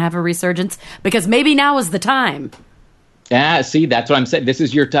MySpace was going to have a resurgence because maybe now is the time. Yeah, see, that's what I'm saying. This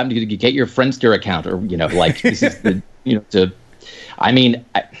is your time to get your Friendster account, or this is the, I mean,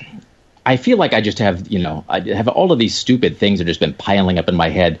 I feel like I just have, I have all of these stupid things that have just been piling up in my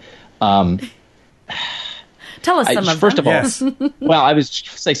head. Tell us some of them. First of all, yes. Well, I was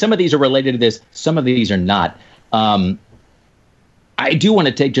say some of these are related to this, some of these are not. I do want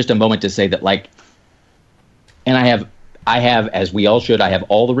to take just a moment to say that, and I have, as we all should, I have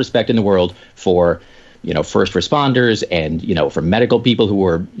all the respect in the world for first responders and, for medical people who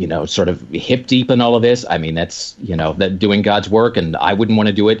are, sort of hip deep in all of this. I mean, that's, that doing God's work, and I wouldn't want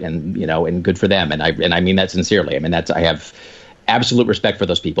to do it, and, and good for them. And I mean that sincerely. I mean, I have absolute respect for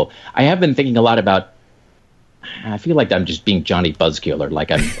those people. I have been thinking a lot about. I feel like I'm just being Johnny Buzzkiller.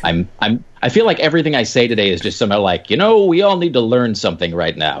 Like I feel like everything I say today is just somehow like, we all need to learn something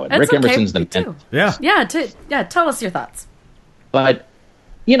right now. And Rick Emerson's the man. Yeah. Tell us your thoughts. But,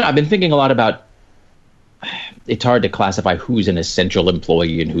 I've been thinking a lot about, it's hard to classify who's an essential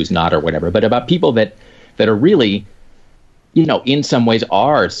employee and who's not or whatever, but about people that are really, in some ways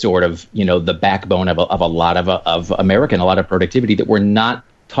are sort of, the backbone of a lot of American, a lot of productivity that we're not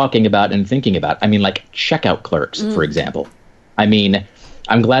talking about and thinking about. I mean, like checkout clerks, for example. I mean,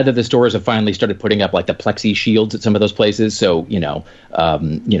 I'm glad that the stores have finally started putting up like the plexi shields at some of those places. So,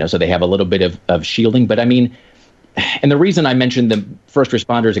 so they have a little bit of shielding. But I mean, and the reason I mentioned the first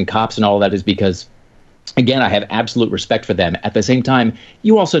responders and cops and all of that is because, again, I have absolute respect for them. At the same time,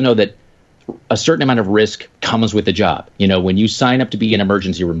 you also know that a certain amount of risk comes with the job. When you sign up to be an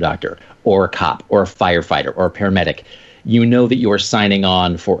emergency room doctor or a cop or a firefighter or a paramedic, you know that you're signing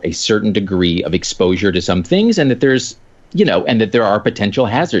on for a certain degree of exposure to some things, and that there's, and that there are potential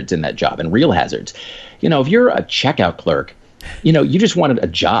hazards in that job and real hazards. If you're a checkout clerk, you just wanted a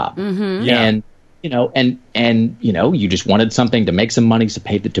job, and you just wanted something to make some money to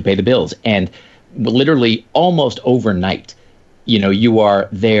pay the bills, and literally almost overnight, you are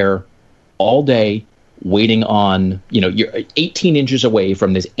there all day waiting on, you're 18 inches away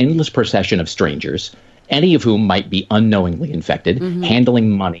from this endless procession of strangers, any of whom might be unknowingly infected, handling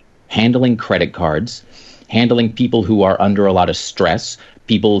money, handling credit cards, handling people who are under a lot of stress,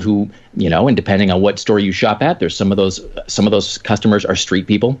 people who, and depending on what store you shop at, there's some of those customers are street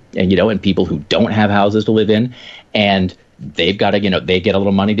people, and, and people who don't have houses to live in, and they've got to, they get a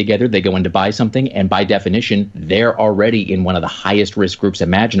little money together, they go in to buy something, and by definition, they're already in one of the highest risk groups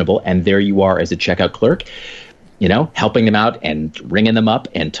imaginable, and there you are as a checkout clerk, helping them out and ringing them up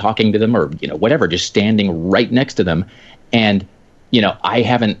and talking to them or, whatever, just standing right next to them. And, I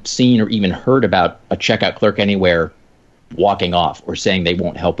haven't seen or even heard about a checkout clerk anywhere walking off or saying they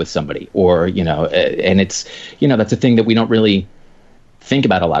won't help with somebody or, and it's, that's a thing that we don't really think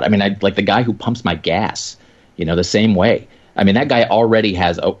about a lot. I mean, like the guy who pumps my gas, the same way. I mean, that guy already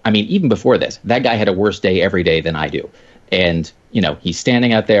has, even before this, that guy had a worse day every day than I do. And, he's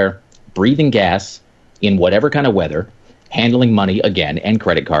standing out there breathing gas in whatever kind of weather, handling money again and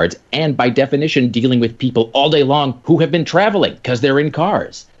credit cards, and by definition dealing with people all day long who have been traveling because they're in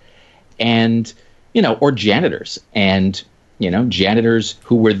cars. And, or janitors and, janitors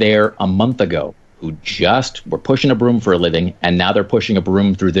who were there a month ago who just were pushing a broom for a living, and now they're pushing a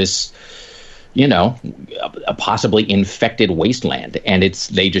broom through this, a possibly infected wasteland, and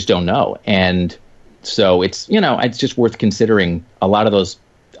they just don't know. And so it's just worth considering. A lot of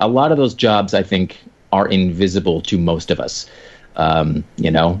those jobs, I think, are invisible to most of us. A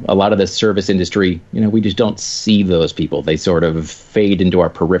lot of the service industry, we just don't see those people. They sort of fade into our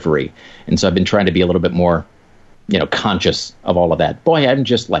periphery. And so I've been trying to be a little bit more, conscious of all of that. Boy, I'm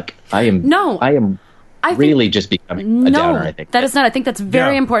just like, I am really just becoming a downer, I think. That is not. I think that's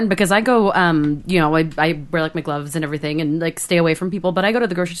very important because I go, I wear like my gloves and everything and like stay away from people, but I go to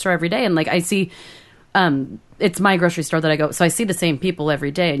the grocery store every day and like I see, it's my grocery store that I go, so I see the same people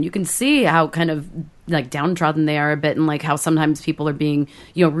every day, and you can see how kind of like downtrodden they are a bit, and like how sometimes people are being,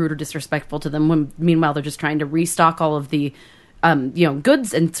 rude or disrespectful to them when meanwhile they're just trying to restock all of the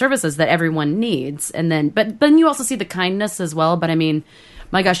goods and services that everyone needs. And then but then you also see the kindness as well. But I mean,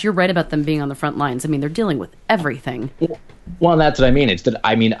 my gosh, you're right about them being on the front lines. I mean, they're dealing with everything. Well, that's what I mean. It's that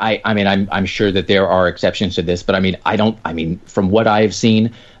I'm sure that there are exceptions to this, but from what I've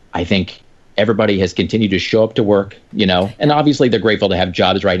seen, I think everybody has continued to show up to work, and obviously they're grateful to have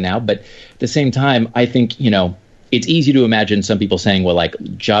jobs right now. But at the same time, I think, it's easy to imagine some people saying, well, like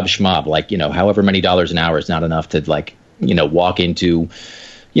job schmob, like, however many dollars an hour is not enough to like, walk into,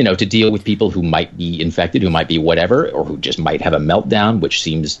 to deal with people who might be infected, who might be whatever, or who just might have a meltdown, which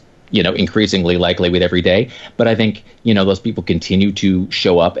seems, increasingly likely with every day. But I think, those people continue to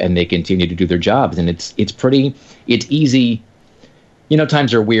show up and they continue to do their jobs. And it's easy.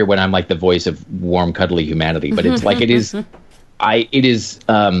 Times are weird when I'm like the voice of warm, cuddly humanity, but it's like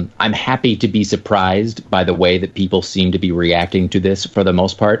I'm happy to be surprised by the way that people seem to be reacting to this for the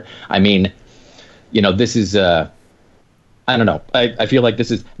most part. I mean, this is, I don't know. I feel like this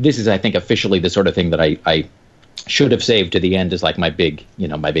is, I think, officially the sort of thing that I should have saved to the end as like my big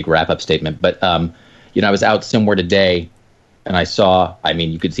wrap up statement. But, I was out somewhere today and I saw,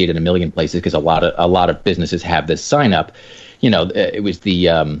 you could see it in a million places because a lot of businesses have this sign up. It was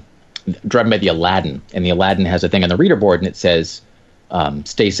the driven by the Aladdin, and the Aladdin has a thing on the reader board, and it says,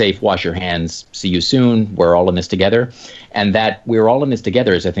 "Stay safe, wash your hands, see you soon. We're all in this together." And that "we're all in this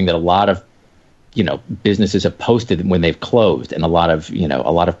together" is a thing that a lot of businesses have posted when they've closed, and a lot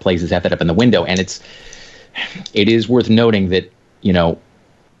of places have that up in the window. And it is worth noting that,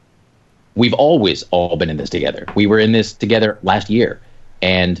 we've always all been in this together. We were in this together last year.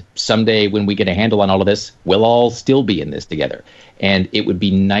 And someday when we get a handle on all of this, we'll all still be in this together. And it would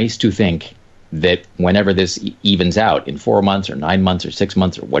be nice to think that whenever this evens out in 4 months or 9 months or 6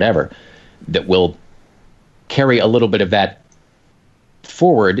 months or whatever, that we'll carry a little bit of that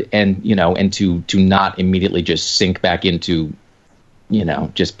forward and to not immediately just sink back into,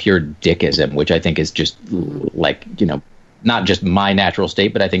 just pure dickism, which I think is just like, not just my natural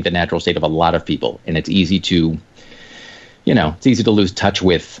state, but I think the natural state of a lot of people. And it's easy to, lose touch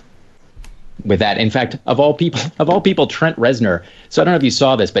with that. In fact, of all people, Trent Reznor. So I don't know if you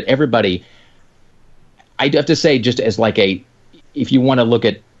saw this, but everybody, I have to say, just as like if you want to look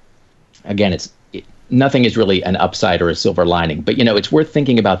at, again, nothing is really an upside or a silver lining, but it's worth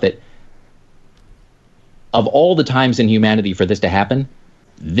thinking about that. Of all the times in humanity for this to happen,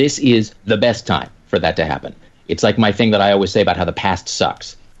 this is the best time for that to happen. It's like my thing that I always say about how the past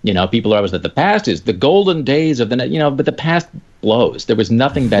sucks. People are always that the past is the golden days of but the past blows. There was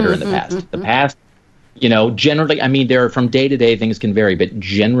nothing better in the past. The past, generally, I mean, from day to day, things can vary, but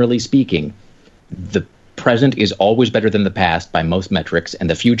generally speaking, the present is always better than the past by most metrics, and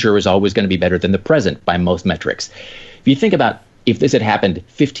the future is always going to be better than the present by most metrics. If you think about if this had happened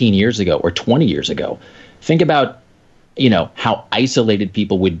 15 years ago or 20 years ago, think about, how isolated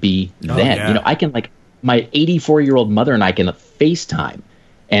people would be then. Oh, yeah. I can my 84-year-old mother and I can FaceTime,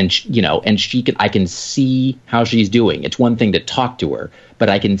 and I can see how she's doing. It's one thing to talk to her, but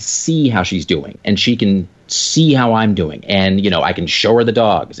I can see how she's doing, and she can see how I'm doing, and I can show her the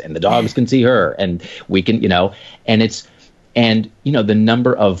dogs, and the dogs can see her, and we can, and the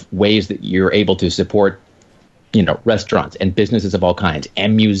number of ways that you're able to support, restaurants and businesses of all kinds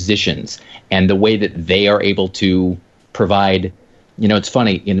and musicians, and the way that they are able to provide, it's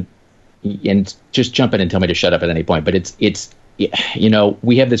funny, and just jump in and tell me to shut up at any point, but it's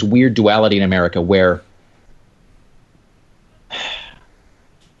we have this weird duality in America where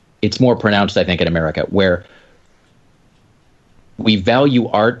it's more pronounced, I think, in America, where we value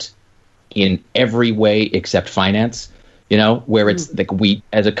art in every way except finance, where it's like we,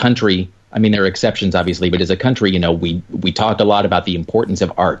 as a country, I mean, there are exceptions, obviously, but as a country, we talk a lot about the importance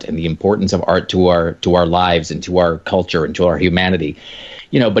of art and the importance of art to our lives and to our culture and to our humanity,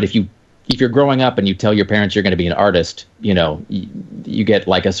 but if you're growing up and you tell your parents you're going to be an artist, you get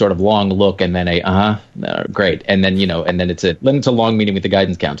like a sort of long look and then great. And then, and then it's a long meeting with the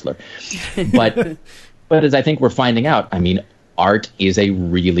guidance counselor. But as I think we're finding out, I mean, art is a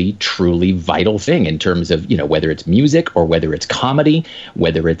really, truly vital thing in terms of, whether it's music or whether it's comedy,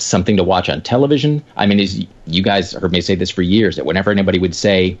 whether it's something to watch on television. I mean, as you guys heard me say this for years, that whenever anybody would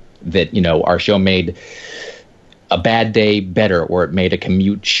say that, our show made a bad day better, or it made a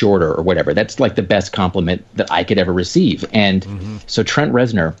commute shorter, or whatever, that's like the best compliment that I could ever receive. And so Trent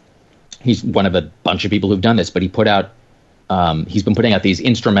Reznor, he's one of a bunch of people who've done this, but he put out, he's been putting out these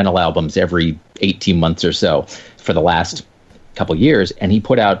instrumental albums every 18 months or so for the last couple years. And he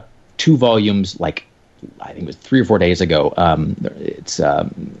put out 2 volumes, like I think it was 3 or 4 days ago.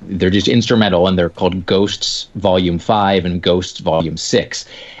 They're just instrumental, and they're called Ghosts Volume 5 and Ghosts Volume 6.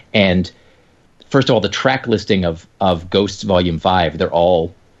 And first of all, the track listing of Ghosts Volume 5, they're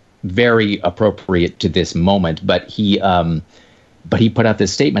all very appropriate to this moment. But he put out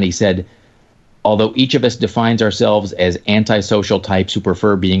this statement. He said, although each of us defines ourselves as antisocial types who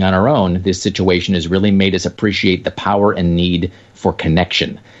prefer being on our own, this situation has really made us appreciate the power and need for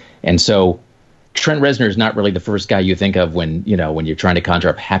connection. And so Trent Reznor is not really the first guy you think of when you're trying to conjure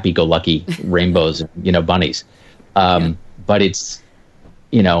up happy-go-lucky rainbows, bunnies. But it's,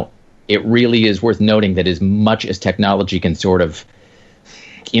 it really is worth noting that as much as technology can sort of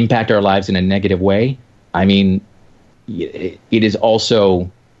impact our lives in a negative way, I mean, it is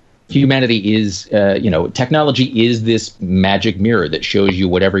also, humanity is, technology is this magic mirror that shows you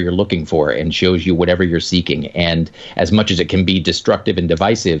whatever you're looking for and shows you whatever you're seeking. And as much as it can be destructive and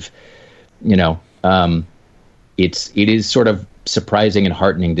divisive, it is sort of surprising and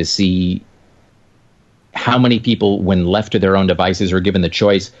heartening to see how many people, when left to their own devices or given the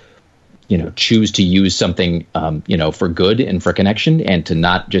choice, choose to use something, for good and for connection, and to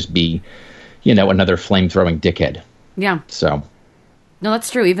not just be, another flame-throwing dickhead. Yeah. So. No, that's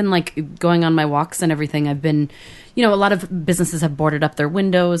true. Even like going on my walks and everything, I've been, a lot of businesses have boarded up their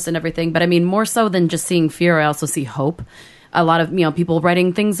windows and everything. But I mean, more so than just seeing fear, I also see hope. A lot of, people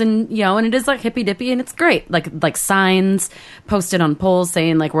writing things and it is like hippy dippy and it's great. Like signs posted on poles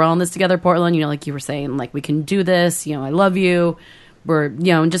saying like, we're all in this together, Portland, like you were saying, like we can do this, I love you. were,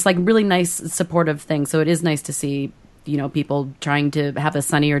 you know, just like really nice, supportive things. So it is nice to see, you know, people trying to have a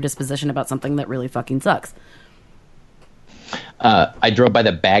sunnier disposition about something that really fucking sucks. I drove by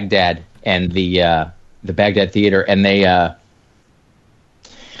the Baghdad and the Baghdad Theater, and they,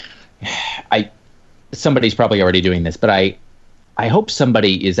 somebody's probably already doing this, but I hope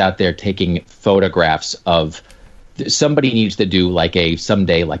somebody is out there taking photographs of. Somebody needs to do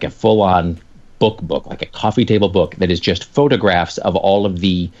someday a full-on book, like a coffee table book that is just photographs of all of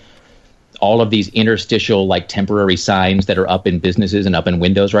these interstitial temporary signs that are up in businesses and up in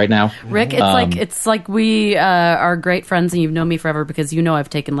windows right now. Rick, it's like we are great friends and you've known me forever because you know I've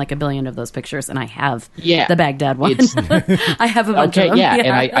taken a billion of those pictures and I have the Baghdad one. I have a bunch of them. Yeah,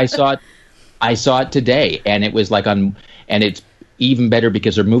 and I saw it today, and it was and it's even better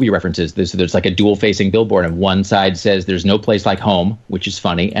because they're movie references. There's a dual-facing billboard, and one side says "There's no place like home," which is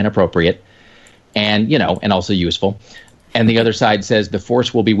funny and appropriate, and and also useful. And the other side says "The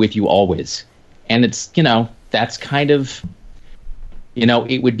Force will be with you always," and it's that's kind of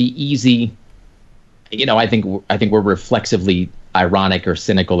it would be easy. I think we're reflexively ironic or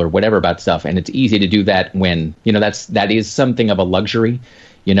cynical or whatever about stuff, and it's easy to do that when that is something of a luxury.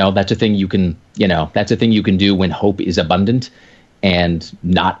 That's a thing you can do when hope is abundant and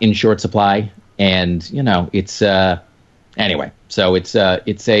not in short supply. And it's anyway. So it's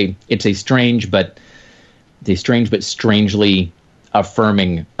a strange but strangely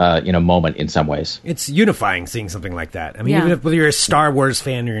affirming moment in some ways. It's unifying seeing something like that. I mean, even if whether you're a Star Wars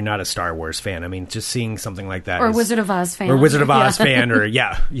fan or you're not a Star Wars fan, I mean, just seeing something like that, or Wizard of Oz fan, fan, or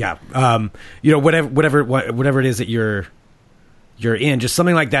whatever it is that you're in, just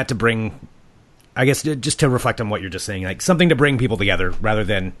something like that to bring. I guess just to reflect on what you're just saying, something to bring people together rather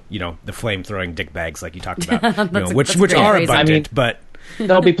than the flame throwing dick bags like you talked about, which are abundant, but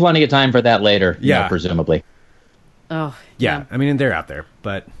there'll be plenty of time for that later. Presumably. Oh yeah. I mean, they're out there,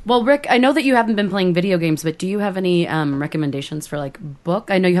 but well, Rick, I know that you haven't been playing video games, but do you have any recommendations for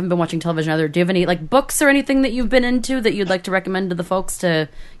book? I know you haven't been watching television either. Do you have any books or anything that you've been into that you'd like to recommend to the folks to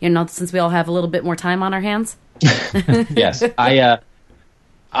since we all have a little bit more time on our hands? Yes,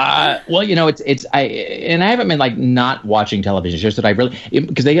 well, I haven't been not watching television. It's just that I really,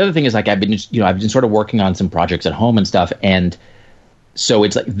 because the other thing is I've been sort of working on some projects at home and stuff, and so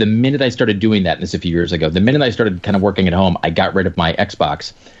it's the minute I started doing that, and this is a few years ago, the minute I started kind of working at home, I got rid of my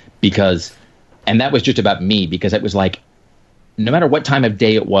Xbox and that was just about me, because it was no matter what time of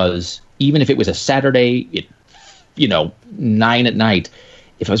day it was, even if it was a Saturday, 9 at night,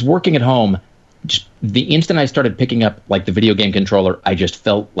 if I was working at home, just the instant I started picking up the video game controller, I just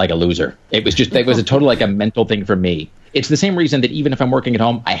felt like a loser. It was a total a mental thing for me. It's the same reason that even if I'm working at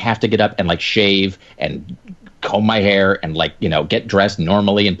home, I have to get up and shave and comb my hair and get dressed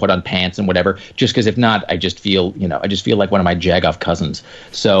normally and put on pants and whatever. Just because if not, I just feel like one of my jagoff cousins.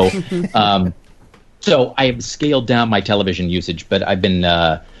 So, so I have scaled down my television usage, but I've been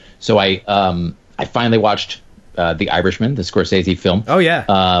I finally watched The Irishman, the Scorsese film. Oh yeah.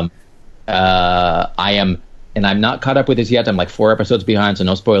 I'm not caught up with this yet. I'm 4 episodes behind, so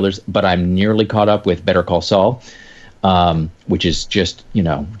no spoilers, but I'm nearly caught up with Better Call Saul, which is just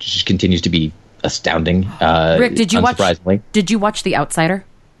continues to be astounding. Rick, did you watch The Outsider?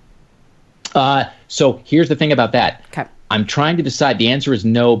 So here's the thing about that. Okay. I'm trying to decide. The answer is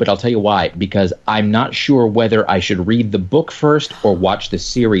no, but I'll tell you why. Because I'm not sure whether I should read the book first or watch the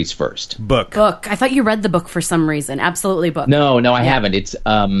series first. Book. I thought you read the book for some reason. Absolutely book. No, I haven't. It's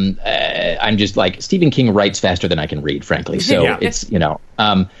I'm just Stephen King writes faster than I can read, frankly. So it's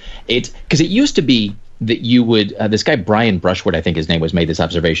it's because it used to be that you would this guy Brian Brushwood, I think his name was, made this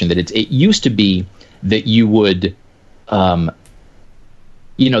observation that it used to be that you would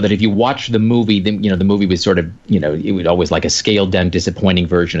that if you watch the movie, then the movie was sort of it would always a scaled down, disappointing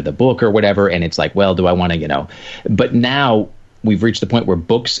version of the book or whatever, and it's well, do I want to But now we've reached the point where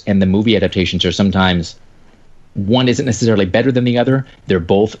books and the movie adaptations are sometimes, one isn't necessarily better than the other. They're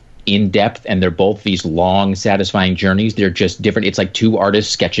both in depth, and they're both these long, satisfying journeys. They're just different. It's like two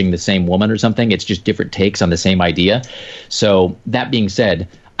artists sketching the same woman or something. It's just different takes on the same idea. So that being said,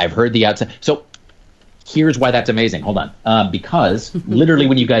 I've heard The Outside. So here's why that's amazing. Hold on. Because literally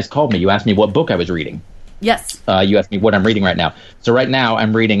when you guys called me, you asked me what book I was reading. Yes. You asked me what I'm reading right now. So right now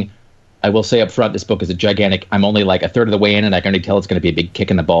I'm reading, I will say up front, this book is a gigantic, I'm only a third of the way in, and I can already tell it's going to be a big kick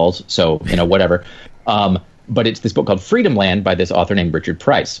in the balls. So, whatever. But it's this book called Freedom Land by this author named Richard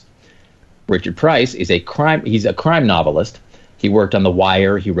Price. Richard Price is he's a crime novelist. He worked on The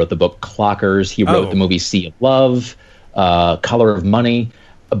Wire. He wrote the book Clockers. He wrote the movie Sea of Love, Color of Money.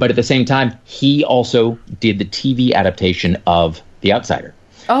 But at the same time, he also did the TV adaptation of The Outsider.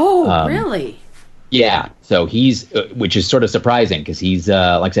 Oh, really? Yeah, so he's, which is sort of surprising because he's,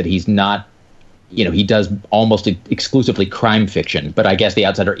 like I said, he's not, he does almost exclusively crime fiction, but I guess The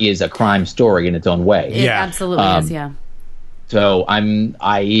Outsider is a crime story in its own way. It absolutely is, yeah. So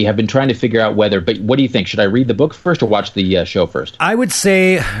I have been trying to figure out whether, but what do you think? Should I read the book first or watch the show first? I would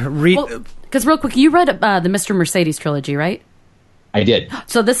say read. Because real quick, you read the Mr. Mercedes trilogy, right? I did.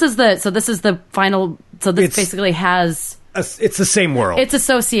 So this is the final. So this basically has. It's the same world. It's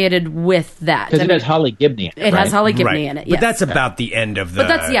associated with that. Because it has Holly Gibney in it. It has Holly Gibney in it, yes. But that's about the end of the... But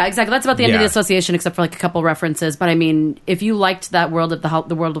that's, exactly. That's about the end of the association, except for like a couple references. But I mean, if you liked that world of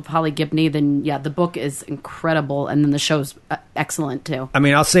the world of Holly Gibney, then the book is incredible. And then the show's excellent too. I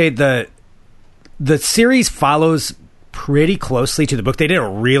mean, I'll say the series follows pretty closely to the book. They did a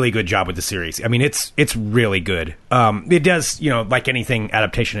really good job with the series. I mean, it's really good. It does, like anything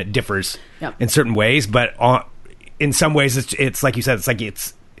adaptation, it differs in certain ways, but in some ways, it's like you said,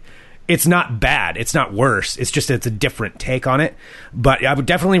 it's not bad. It's not worse. It's just it's a different take on it. But I would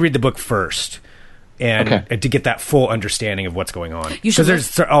definitely read the book first, and to get that full understanding of what's going on. Because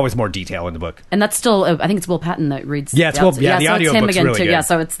there's always more detail in the book. And that's still, I think it's Will Patton that reads. Yeah, it's Will. Yeah, the audio book's really good. Yeah,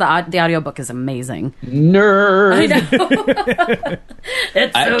 so it's the audio book is amazing. Nerd. I know.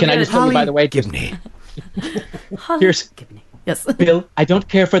 It's so can I just tell you, by the way, Gibney. Here's. Gibney. Yes. Bill, I don't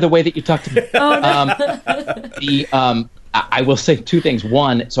care for the way that you talk to me. I will say two things.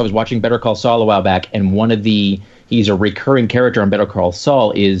 One, so I was watching Better Call Saul a while back, and he's a recurring character on Better Call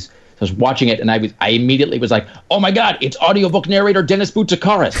Saul I was watching it, and I immediately was like, oh my God, it's audiobook narrator Dennis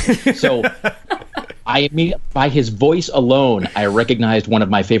Boutsikaris. So by his voice alone, I recognized one of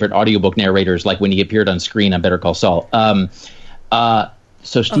my favorite audiobook narrators, like when he appeared on screen on Better Call Saul.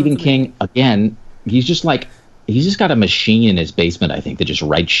 So Stephen King, again, he's just got a machine in his basement, I think, that just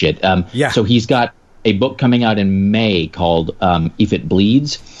writes shit. So he's got a book coming out in May called If It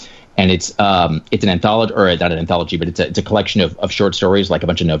Bleeds, and it's an anthology, or not an anthology, but it's a collection of short stories, like a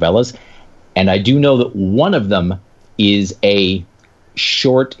bunch of novellas. And I do know that one of them is a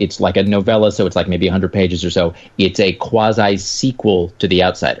short. It's like a novella, so it's like maybe 100 pages or so. It's a quasi sequel to The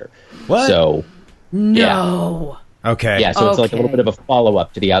Outsider. What? So no. Yeah. Okay. Yeah, so it's like a little bit of a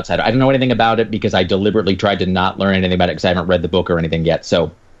follow-up to The Outsider. I don't know anything about it because I deliberately tried to not learn anything about it because I haven't read the book or anything yet.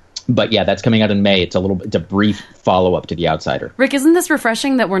 So, but yeah, that's coming out in May. It's a brief follow-up to The Outsider. Rick, isn't this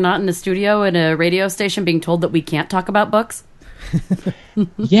refreshing that we're not in a studio in a radio station being told that we can't talk about books?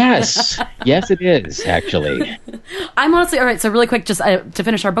 Yes, it is, actually. I'm honestly, all right, so really quick, just to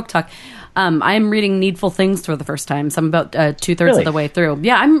finish our book talk, I'm reading Needful Things for the first time, so I'm about 2/3 of the way through.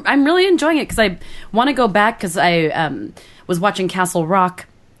 Yeah, I'm really enjoying it because I want to go back because I was watching Castle Rock,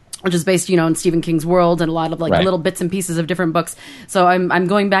 which is based, in Stephen King's world and a lot of little bits and pieces of different books. So I'm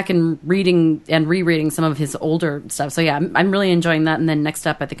going back and reading and rereading some of his older stuff. So yeah, I'm really enjoying that. And then next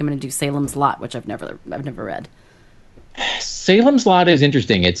up, I think I'm going to do Salem's Lot, which I've never read. Salem's Lot is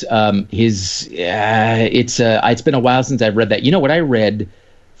interesting. It's it's been a while since I've read that. You know what I read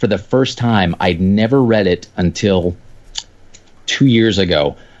for the first time? I'd never read it until 2 years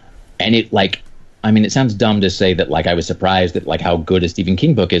ago, and it sounds dumb to say that I was surprised at how good a Stephen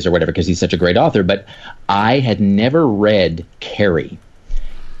King book is or whatever because he's such a great author, but I had never read Carrie,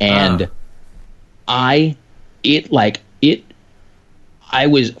 and I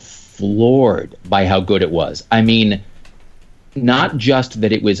was floored by how good it was. I mean, not just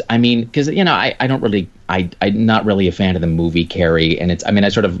that it was, because, I'm not really a fan of the movie Carrie, and I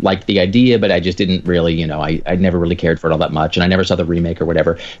sort of liked the idea, but I just didn't really, I never really cared for it all that much, and I never saw the remake or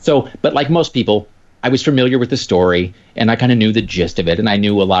whatever. So, but like most people, I was familiar with the story, and I kind of knew the gist of it, and I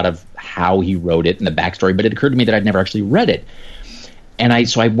knew a lot of how he wrote it and the backstory, but it occurred to me that I'd never actually read it. And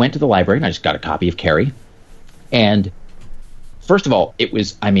so I went to the library, and I just got a copy of Carrie, and first of all, it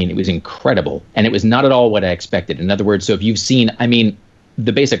was incredible, and it was not at all what I expected. In other words, so if you've seen,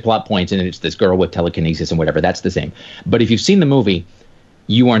 the basic plot points, and it's this girl with telekinesis and whatever, that's the same. But if you've seen the movie,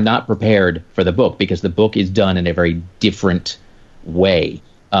 you are not prepared for the book because the book is done in a very different way,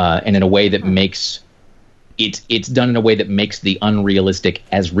 and in a way that makes it's done in a way that makes the unrealistic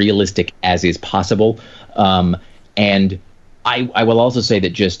as realistic as is possible. And I will also say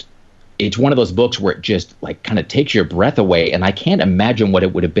that just it's one of those books where it just kind of takes your breath away, and I can't imagine what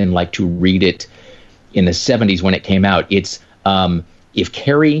it would have been like to read it in the 70s when it came out. It's if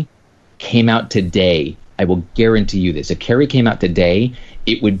Carrie came out today, I will guarantee you this. If Carrie came out today,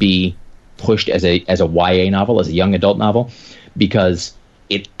 it would be pushed as a YA novel, as a young adult novel, because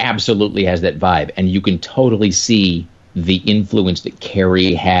it absolutely has that vibe, and you can totally see the influence that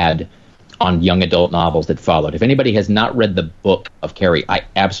Carrie had on young adult novels that followed. If anybody has not read the book of Carrie, I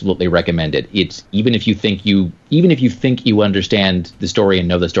absolutely recommend it. It's even if you think you understand the story and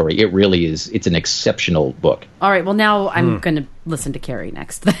know the story, it really is. It's an exceptional book. All right. Well, now I'm going to listen to Carrie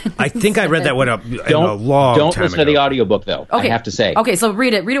next. I think I read that one up a long time Don't listen to the audiobook, though. Okay. I have to say. Okay, so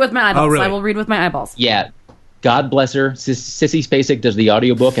read it. Read it with my eyeballs. Oh, really? I will read with my eyeballs. Yeah. God bless her. Sissy Spacek does the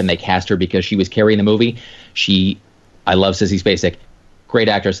audiobook, and they cast her because she was Carrie in the movie. I love Sissy Spacek. Great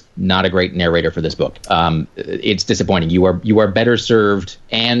actress, not a great narrator for this book. It's disappointing. You are better served,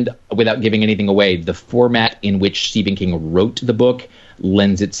 and without giving anything away, the format in which Stephen King wrote the book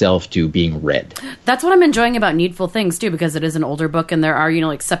lends itself to being read. That's what I'm enjoying about Needful Things too, because it is an older book, and there are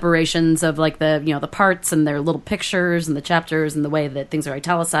like separations of like the the parts and their little pictures and the chapters and the way that things are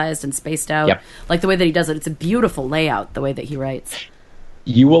italicized and spaced out. Yep. Like the way that he does it, it's a beautiful layout. The way that he writes.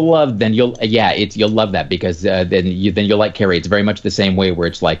 You will love you'll love that because then you'll like Carrie. It's very much the same way where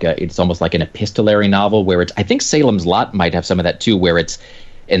it's like it's almost like an epistolary novel where I think Salem's Lot might have some of that too, where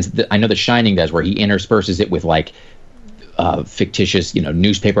I know The Shining does, where he intersperses it with like fictitious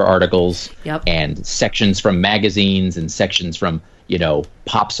newspaper articles and sections from magazines and sections from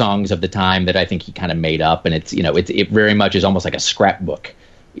pop songs of the time that I think he kind of made up, and it very much is almost like a scrapbook.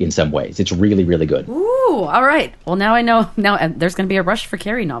 In some ways, it's really, really good. Ooh, all right. Well, now I know. Now there's going to be a rush for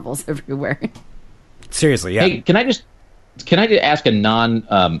Carrie novels everywhere. Seriously, yeah. Hey, can I just ask a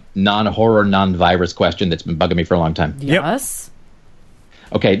non-horror, non-virus question that's been bugging me for a long time? Yes.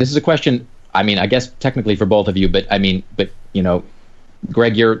 Yep. Okay, this is a question. I mean, I guess technically for both of you, but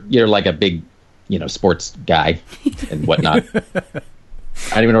Greg, you're like a big, sports guy and whatnot. I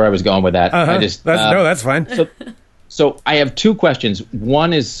don't even know where I was going with that. That's fine. So I have two questions.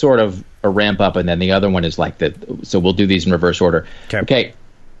 One is sort of a ramp up, and then the other one is like so we'll do these in reverse order. Okay.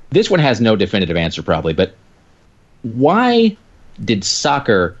 This one has no definitive answer probably, but why did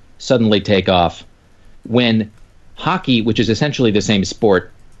soccer suddenly take off when hockey, which is essentially the same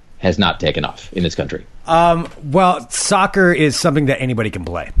sport, has not taken off in this country? Well, soccer is something that anybody can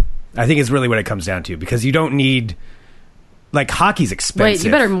play. I think is really what it comes down to, because you don't need... Like, hockey's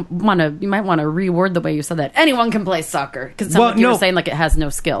expensive. Wait, you might want to reword the way you said that. Anyone can play soccer. Because it sounds like you were saying like it has no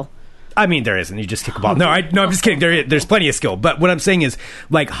skill. I mean, there isn't. You just kick a ball. No, I'm just kidding. There's plenty of skill. But what I'm saying is,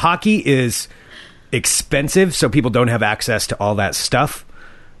 like, hockey is expensive, so people don't have access to all that stuff.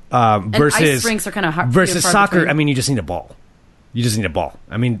 Versus ice rinks are kind of hard. Versus soccer, I mean, you just need a ball.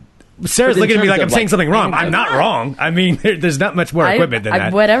 I mean, Sarah's looking at me like I'm saying something wrong. I'm not wrong. I mean, there's not much more equipment than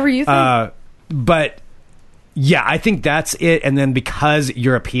that. Whatever you think. But... yeah, I think that's it. And then because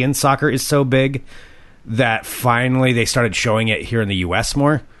European soccer is so big, that finally they started showing it here in the U.S.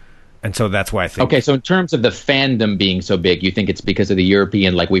 more. And so that's why I think... Okay, so in terms of the fandom being so big, you think it's because of the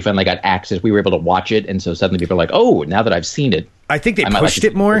European, like we finally got access, we were able to watch it, and so suddenly people are like, oh, now that I've seen it... I think they pushed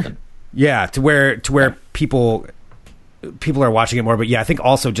it more. Yeah, to where people are watching it more. But yeah, I think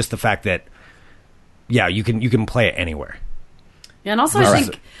also just the fact that, yeah, you can play it anywhere. Yeah, and also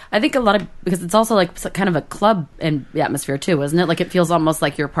I think a lot of, because it's also like kind of a club and atmosphere too, isn't it? Like it feels almost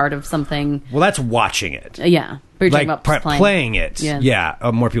like you're part of something. Well, that's watching it. Yeah, but you're like talking about playing it. Yeah,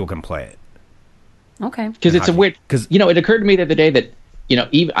 more people can play it. Okay, because it's a weird. Because it occurred to me the other day that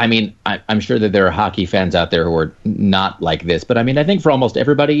I'm sure that there are hockey fans out there who are not like this, but I mean, I think for almost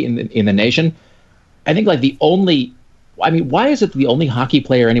everybody in the nation, I think like the only. I mean, why is it the only hockey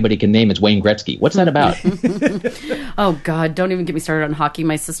player anybody can name is Wayne Gretzky? What's that about? Oh, God, don't even get me started on hockey.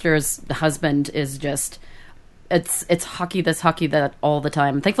 My sister's husband is just, it's hockey this, hockey that all the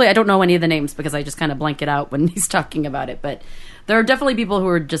time. Thankfully, I don't know any of the names because I just kind of blank it out when he's talking about it. But there are definitely people who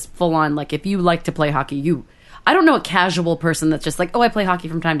are just full on, like, if you like to play hockey, I don't know a casual person that's just like, oh, I play hockey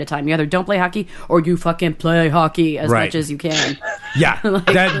from time to time. You either don't play hockey or you fucking play hockey as much as you can. Yeah,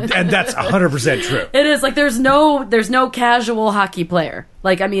 and that's 100% true. It is like there's no casual hockey player.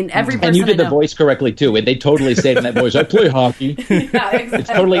 Like, I mean, every person. And you did the voice correctly too. And they totally say it in that voice, I play hockey. Yeah, exactly. It's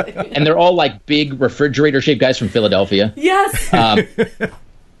totally, and they're all like big refrigerator shaped guys from Philadelphia. Yes.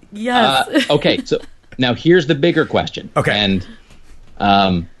 Yes. Okay, so now here's the bigger question. Okay.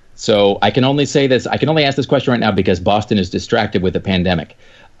 And so I can only say this. I can only ask this question right now because Boston is distracted with the pandemic.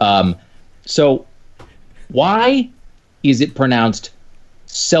 So why is it pronounced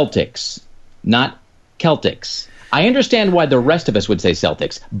Celtics, not Celtics? I understand why the rest of us would say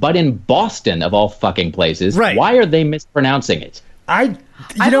Celtics, but in Boston, of all fucking places, why are they mispronouncing it? I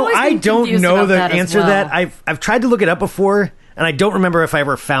don't know the answer to that. I've tried to look it up before, and I don't remember if I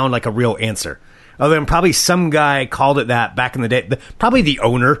ever found like a real answer. Other than probably some guy called it that back in the day. Probably the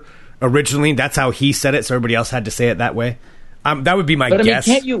owner originally. That's how he said it, so everybody else had to say it that way. That would be my guess.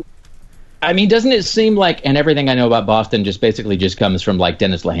 Can't you? I mean, doesn't it seem like, and everything I know about Boston just basically just comes from like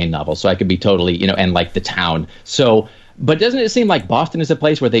Dennis Lehane novels, so I could be totally, and like The Town. So, but doesn't it seem like Boston is a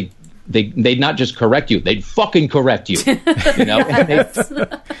place where they'd not just correct you, they'd fucking correct you, Yes.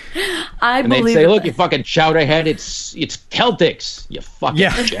 And they'd say, look, you fucking chowderhead, it's Celtics, you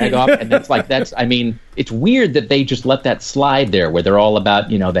fucking jag off. And it's weird that they just let that slide there where they're all about,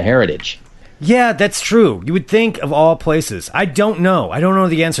 the heritage. Yeah, that's true. You would think of all places. I don't know. I don't know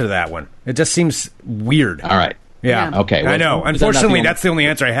the answer to that one. It just seems weird. All right. Yeah. Okay. Well, I know. Unfortunately, that's the only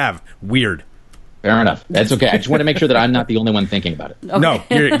answer I have. Weird. Fair enough. That's okay. I just want to make sure that I'm not the only one thinking about it. Okay. No,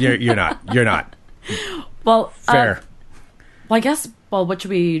 you're not. You're not. Well, fair. Well, I guess. Well, what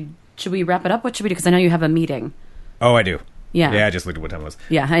should we wrap it up? What should we do? Because I know you have a meeting. Oh, I do. Yeah. Yeah. I just looked at what time it was.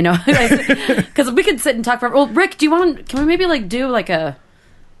 Yeah, I know. Because we could sit and talk forever. Well, Rick, can we maybe do like a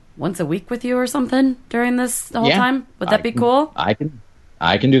once a week with you or something during this the whole time? Would that be cool?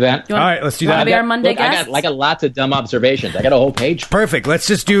 I can do that. All right, let's do that. Be our Monday guest? I got lots of dumb observations. I got a whole page. Perfect. Let's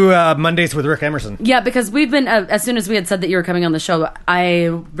just do Mondays with Rick Emerson. Yeah, because we've been, as soon as we had said that you were coming on the show, I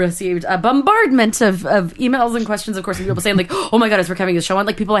received a bombardment of emails and questions, of course, from people saying, like, oh my God, is Rick having a show on?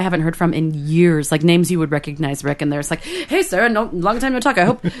 Like, people I haven't heard from in years, like names you would recognize, Rick, and there's like, hey, Sarah, long time no talk. I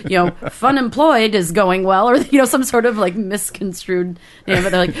hope, Fun Employed is going well, or, some sort of, like, misconstrued name.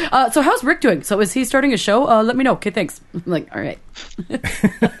 But they're like, so how's Rick doing? So is he starting a show? Let me know. Okay, thanks. I'm like, all right.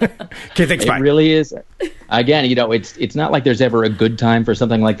 Okay, thanks. Bye. It really is. Again, it's not like there's ever a good time for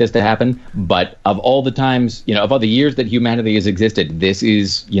something like this to happen. But of all the times, of all the years that humanity has existed, this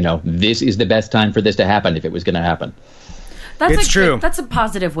is the best time for this to happen if it was going to happen. It's true. That's a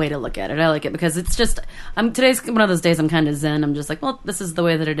positive way to look at it. I like it because it's just. Today's one of those days I'm kind of zen. I'm just like, well, this is the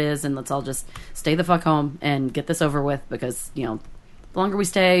way that it is, and let's all just stay the fuck home and get this over with because the longer we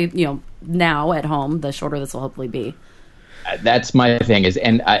stay, now at home, the shorter this will hopefully be. That's my thing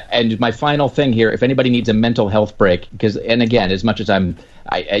and my final thing here. If anybody needs a mental health break, and again, as much as and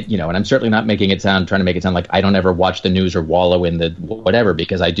I'm certainly not trying to make it sound like I don't ever watch the news or wallow in the whatever,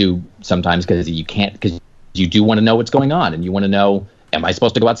 because I do sometimes because you do want to know what's going on and you want to know, am I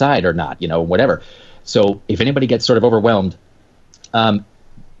supposed to go outside or not? Whatever. So if anybody gets sort of overwhelmed,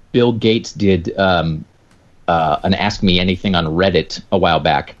 Bill Gates did an Ask Me Anything on Reddit a while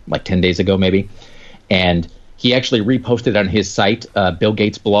back, like 10 days ago maybe, and he actually reposted on his site,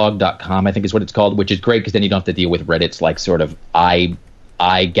 BillGatesBlog.com, I think is what it's called, which is great because then you don't have to deal with Reddit's like sort of eye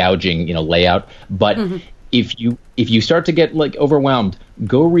gouging, layout. But if you start to get like overwhelmed,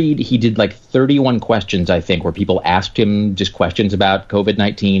 go read. He did like 31 questions, I think, where people asked him just questions about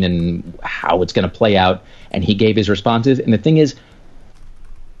COVID-19 and how it's going to play out, and he gave his responses. And the thing is,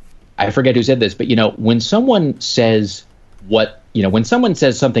 I forget who said this, but when someone says when someone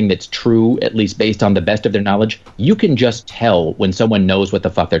says something that's true, at least based on the best of their knowledge, you can just tell when someone knows what the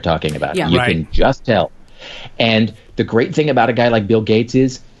fuck they're talking about. Yeah, you can just tell. And the great thing about a guy like Bill Gates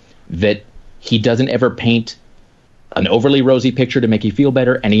is that he doesn't ever paint an overly rosy picture to make you feel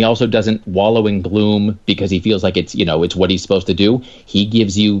better, and he also doesn't wallow in gloom because he feels like it's what he's supposed to do. He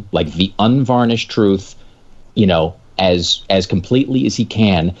gives you like the unvarnished truth, as completely as he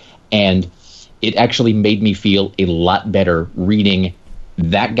can, and it actually made me feel a lot better reading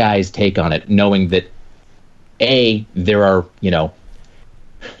that guy's take on it, knowing that, there are,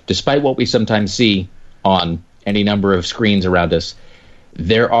 despite what we sometimes see on any number of screens around us,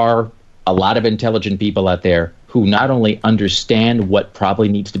 there are a lot of intelligent people out there who not only understand what probably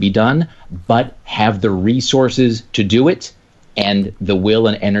needs to be done, but have the resources to do it and the will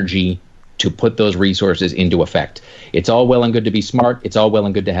and energy to put those resources into effect. It's all well and good to be smart. It's all well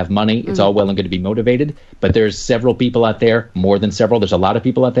and good to have money. It's all well and good to be motivated. But there's several people out there, more than several. There's a lot of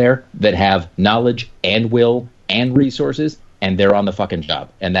people out there that have knowledge and will and resources, and they're on the fucking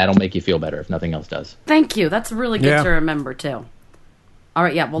job. And that'll make you feel better if nothing else does. Thank you. That's really good to remember, too. All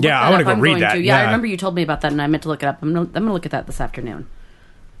right, yeah. Well, look that I want up. to go read that. Yeah, I remember you told me about that, and I meant to look it up. I'm going to look at that this afternoon.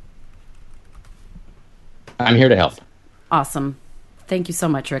 I'm here to help. Awesome. Thank you so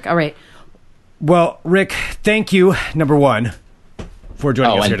much, Rick. All right. Well, Rick, thank you, number one, for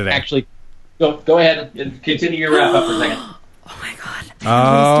joining us here today. Actually, go ahead and continue your wrap up for a second. Oh my God.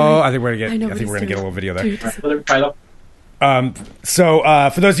 I think we're gonna get a little video there. So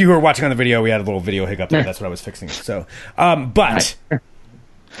for those of you who are watching on the video, we had a little video hiccup there. That's what I was fixing. So, but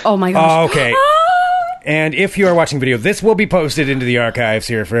oh my gosh. Okay. And if you are watching video, this will be posted into the archives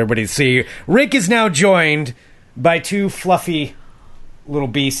here for everybody to see. Rick is now joined by two fluffy little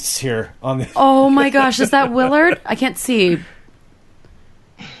beasts here on the. Oh my gosh, is that Willard? I can't see.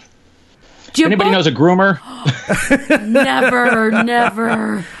 Anybody knows a groomer?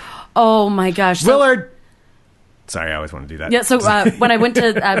 Never. Oh my gosh, Willard. Sorry, I always want to do that. Yeah, so when I went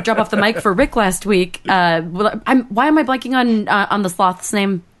to drop off the mic for Rick last week, why am I blanking on the sloth's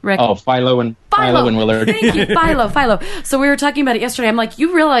name, Rick? Oh, Philo and Willard. Thank you, Philo. So we were talking about it yesterday. I'm like,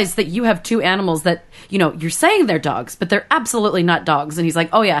 you realize that you have two animals that, you're saying they're dogs, but they're absolutely not dogs. And he's like,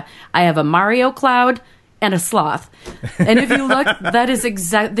 oh yeah, I have a Mario Cloud and a sloth. And if you look, that is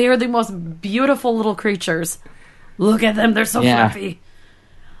they are the most beautiful little creatures. Look at them. They're so fluffy.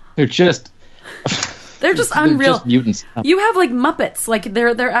 They're just unreal. They're just mutants. You have like Muppets, like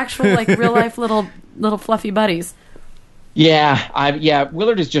they're actual like real life little fluffy buddies. Yeah,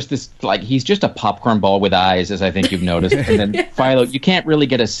 Willard is just this, like, he's just a popcorn ball with eyes, as I think you've noticed. And then Yes. Philo, you can't really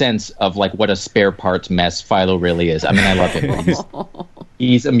get a sense of, like, what a spare parts mess Philo really is. I mean, I love him.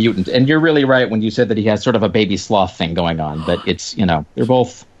 He's a mutant. And you're really right when you said that he has sort of a baby sloth thing going on. But it's, they're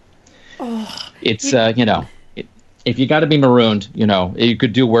both, if you got to be marooned, you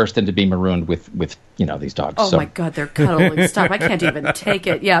could do worse than to be marooned with these dogs. Oh my God, they're cuddling. Stop! I can't even take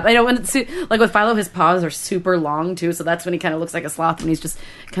it. Yeah, I know. When it's like with Philo, his paws are super long too, so that's when he kind of looks like a sloth, and he's just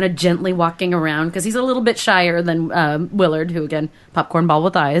kind of gently walking around because he's a little bit shyer than Willard, who again, popcorn ball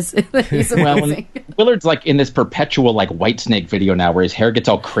with eyes. He's amazing. Willard's like in this perpetual like white snake video now, where his hair gets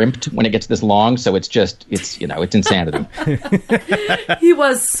all crimped when it gets this long, so it's insanity. He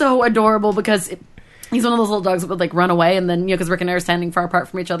was so adorable because. He's one of those little dogs that would like run away, and then because Rick and I are standing far apart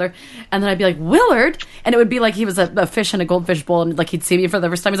from each other, and then I'd be like, Willard, and it would be like he was a fish in a goldfish bowl, and like he'd see me for the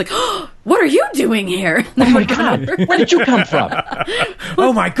first time. He's like, oh, what are you doing here? Oh my God, where did you come from?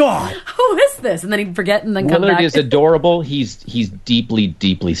 Oh my God, who is this? And then he'd forget, and then come Willard back. is adorable. He's deeply,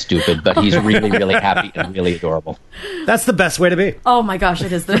 deeply stupid, but he's really, really happy and really adorable. That's the best way to be. Oh my gosh,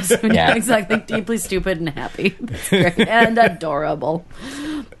 it is this. Yeah. Exactly. Deeply stupid and happy. That's great. And adorable.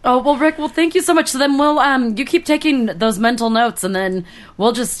 Oh, well, Rick, thank you so much. So then you keep taking those mental notes, and then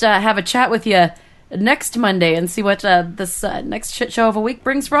we'll just have a chat with you next Monday and see what this next shit show of a week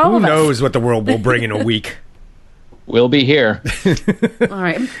brings for all of us. Who knows what the world will bring in a week. We'll be here. All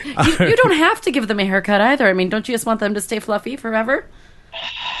right. You don't have to give them a haircut either. I mean, don't you just want them to stay fluffy forever?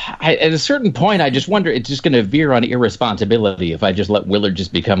 At a certain point, I just wonder, it's just going to veer on irresponsibility if I just let Willard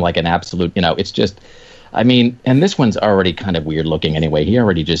just become like an absolute, it's just... I mean, and this one's already kind of weird looking anyway. He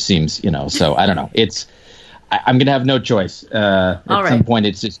already just seems, so I don't know. I'm going to have no choice. At some point,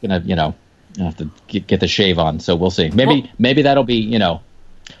 it's just going to, I have to get the shave on. So we'll see. Maybe that'll be,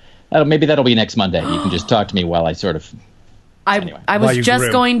 maybe that'll be next Monday. You can just talk to me while I sort of. Anyway. I was just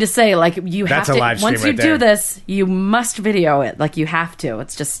going to say, like, you That's have a to, live stream once you right do there. this, you must video it. Like, you have to.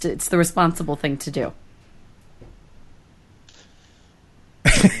 It's the responsible thing to do.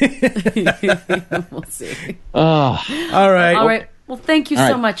 We'll see. All right. Well, thank you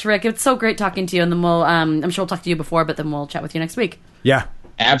so much, Rick. It's so great talking to you, and then we'll I'm sure we'll talk to you before, but then we'll chat with you next week. Yeah.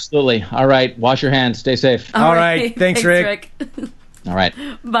 Absolutely. All right. Wash your hands. Stay safe. All right. Thanks, Rick. All right.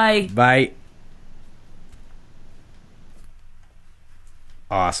 Bye. Bye.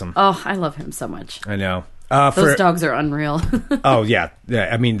 Awesome. Oh, I love him so much. I know. Those dogs are unreal. Oh yeah.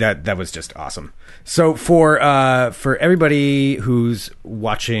 I mean that was just awesome. So for everybody who's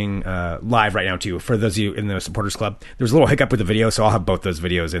watching live right now too, for those of you in the supporters club, there's a little hiccup with the video, so I'll have both those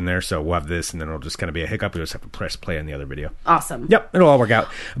videos in there. So we'll have this, and then it'll just kind of be a hiccup. You'll just have to press play on the other video. Awesome. Yep, it'll all work out.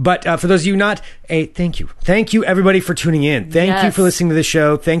 But for those of you not, thank you everybody for tuning in. Thank you for listening to the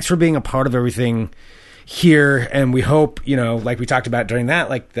show. Thanks for being a part of everything here, and we hope, like we talked about during that,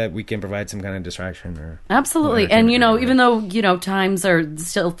 like that we can provide some kind of distraction or absolutely. And even though times are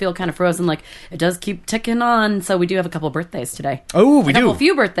still feel kind of frozen, like it does keep ticking on. So we do have a couple of birthdays today. Oh, we do. A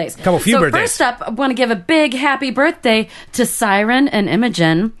few birthdays. Birthdays. First up, I want to give a big happy birthday to Siren and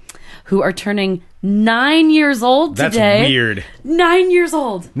Imogen, who are turning 9 years old today. That's weird. 9 years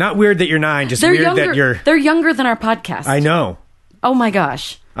old. Not weird that you're 9, just They're weird younger, that you're. They're younger than our podcast. I know. Oh my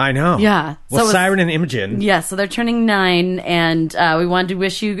gosh. I know. Yeah. Well, Siren and Imogen. Yeah, so they're turning 9, and we wanted to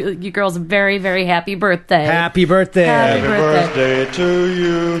wish you girls a very, very happy birthday. Happy birthday. Happy birthday to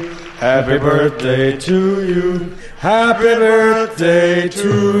you. Happy birthday to you. Happy birthday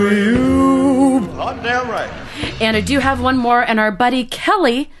to you. Hot damn right. And I do have one more, and our buddy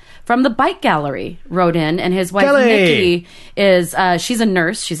Kelly from the Bike Gallery wrote in, and his wife Kelly. Nikki is she's a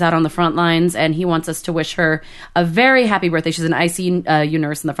nurse. She's out on the front lines, and he wants us to wish her a very happy birthday. She's an ICU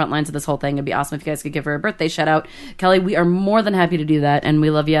nurse in the front lines of this whole thing. It'd be awesome if you guys could give her a birthday shout out. Kelly, we are more than happy to do that, and we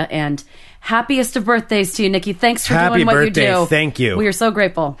love you. And happiest of birthdays to you, Nikki. Thanks for doing what birthday. you do. Thank you. We are so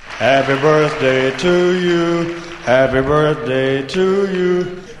grateful. Happy birthday to you. Happy birthday to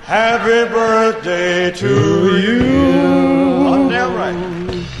you. Happy birthday to you. Hot damn right.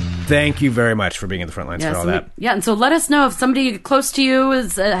 Thank you very much for being in the front lines for all that. And so let us know if somebody close to you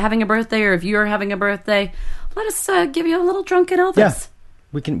is having a birthday, or if you're having a birthday. let us give you a little drunken Elvis. Yeah.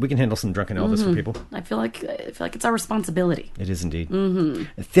 We can handle some drunken Elvis for people. I feel like it's our responsibility. It is indeed.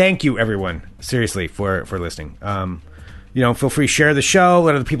 Thank you, everyone. Seriously, for listening. Feel free to share the show,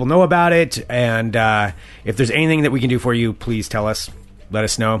 let other people know about it, and if there's anything that we can do for you, please tell us. Let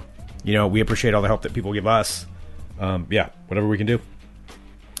us know. We appreciate all the help that people give us. Whatever we can do.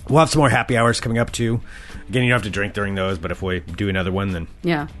 We'll have some more happy hours coming up too. Again, you don't have to drink during those, but if we do another one, then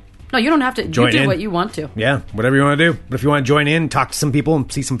yeah. No, you don't have to. Join you do in. what you want to. Yeah, whatever you want to do. But if you want to join in, talk to some people,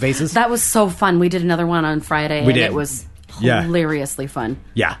 and see some faces. That was so fun. We did another one on Friday, and it was hilariously fun.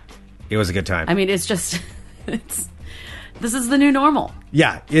 Yeah, it was a good time. I mean, it's just, this is the new normal.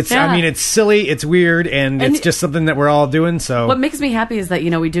 Yeah, I mean, it's silly, it's weird, and it's just something that we're all doing. So what makes me happy is that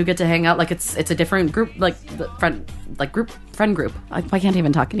we do get to hang out. Like it's a different group, friend group. I can't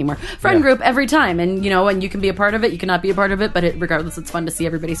even talk anymore. Friend group every time, and and you can be a part of it. You cannot be a part of it, but regardless, it's fun to see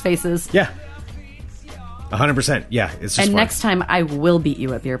everybody's faces. Yeah. 100%. Yeah, it's just fun. Next time, I will beat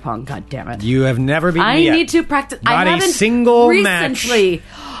you at beer pong. God damn it! You have never beaten me yet. I need to practice. Not I haven't a single recently. match.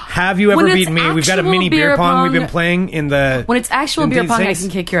 Have you ever beaten me? We've got a mini beer pong we've been playing in the... When it's actual beer pong, I can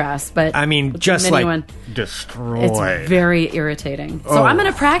kick your ass, but... I mean, just destroy. It's very irritating. So I'm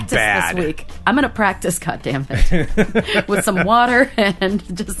going to practice this week. I'm going to practice, goddammit, with some water and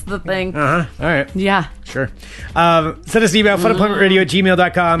just the thing. All right. Yeah. Sure. Send us an email,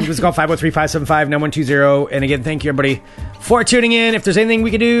 funemploymentradio@gmail.com. Give us a call, 503-575-9120. And again, thank you, everybody, for tuning in. If there's anything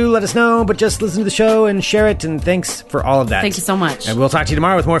we can do, let us know. But just listen to the show and share it. And thanks for all of that. Thank you so much. And we'll talk to you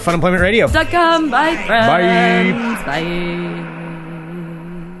tomorrow with more Fun Employment Radio. .com. Bye, friends. Bye. Bye.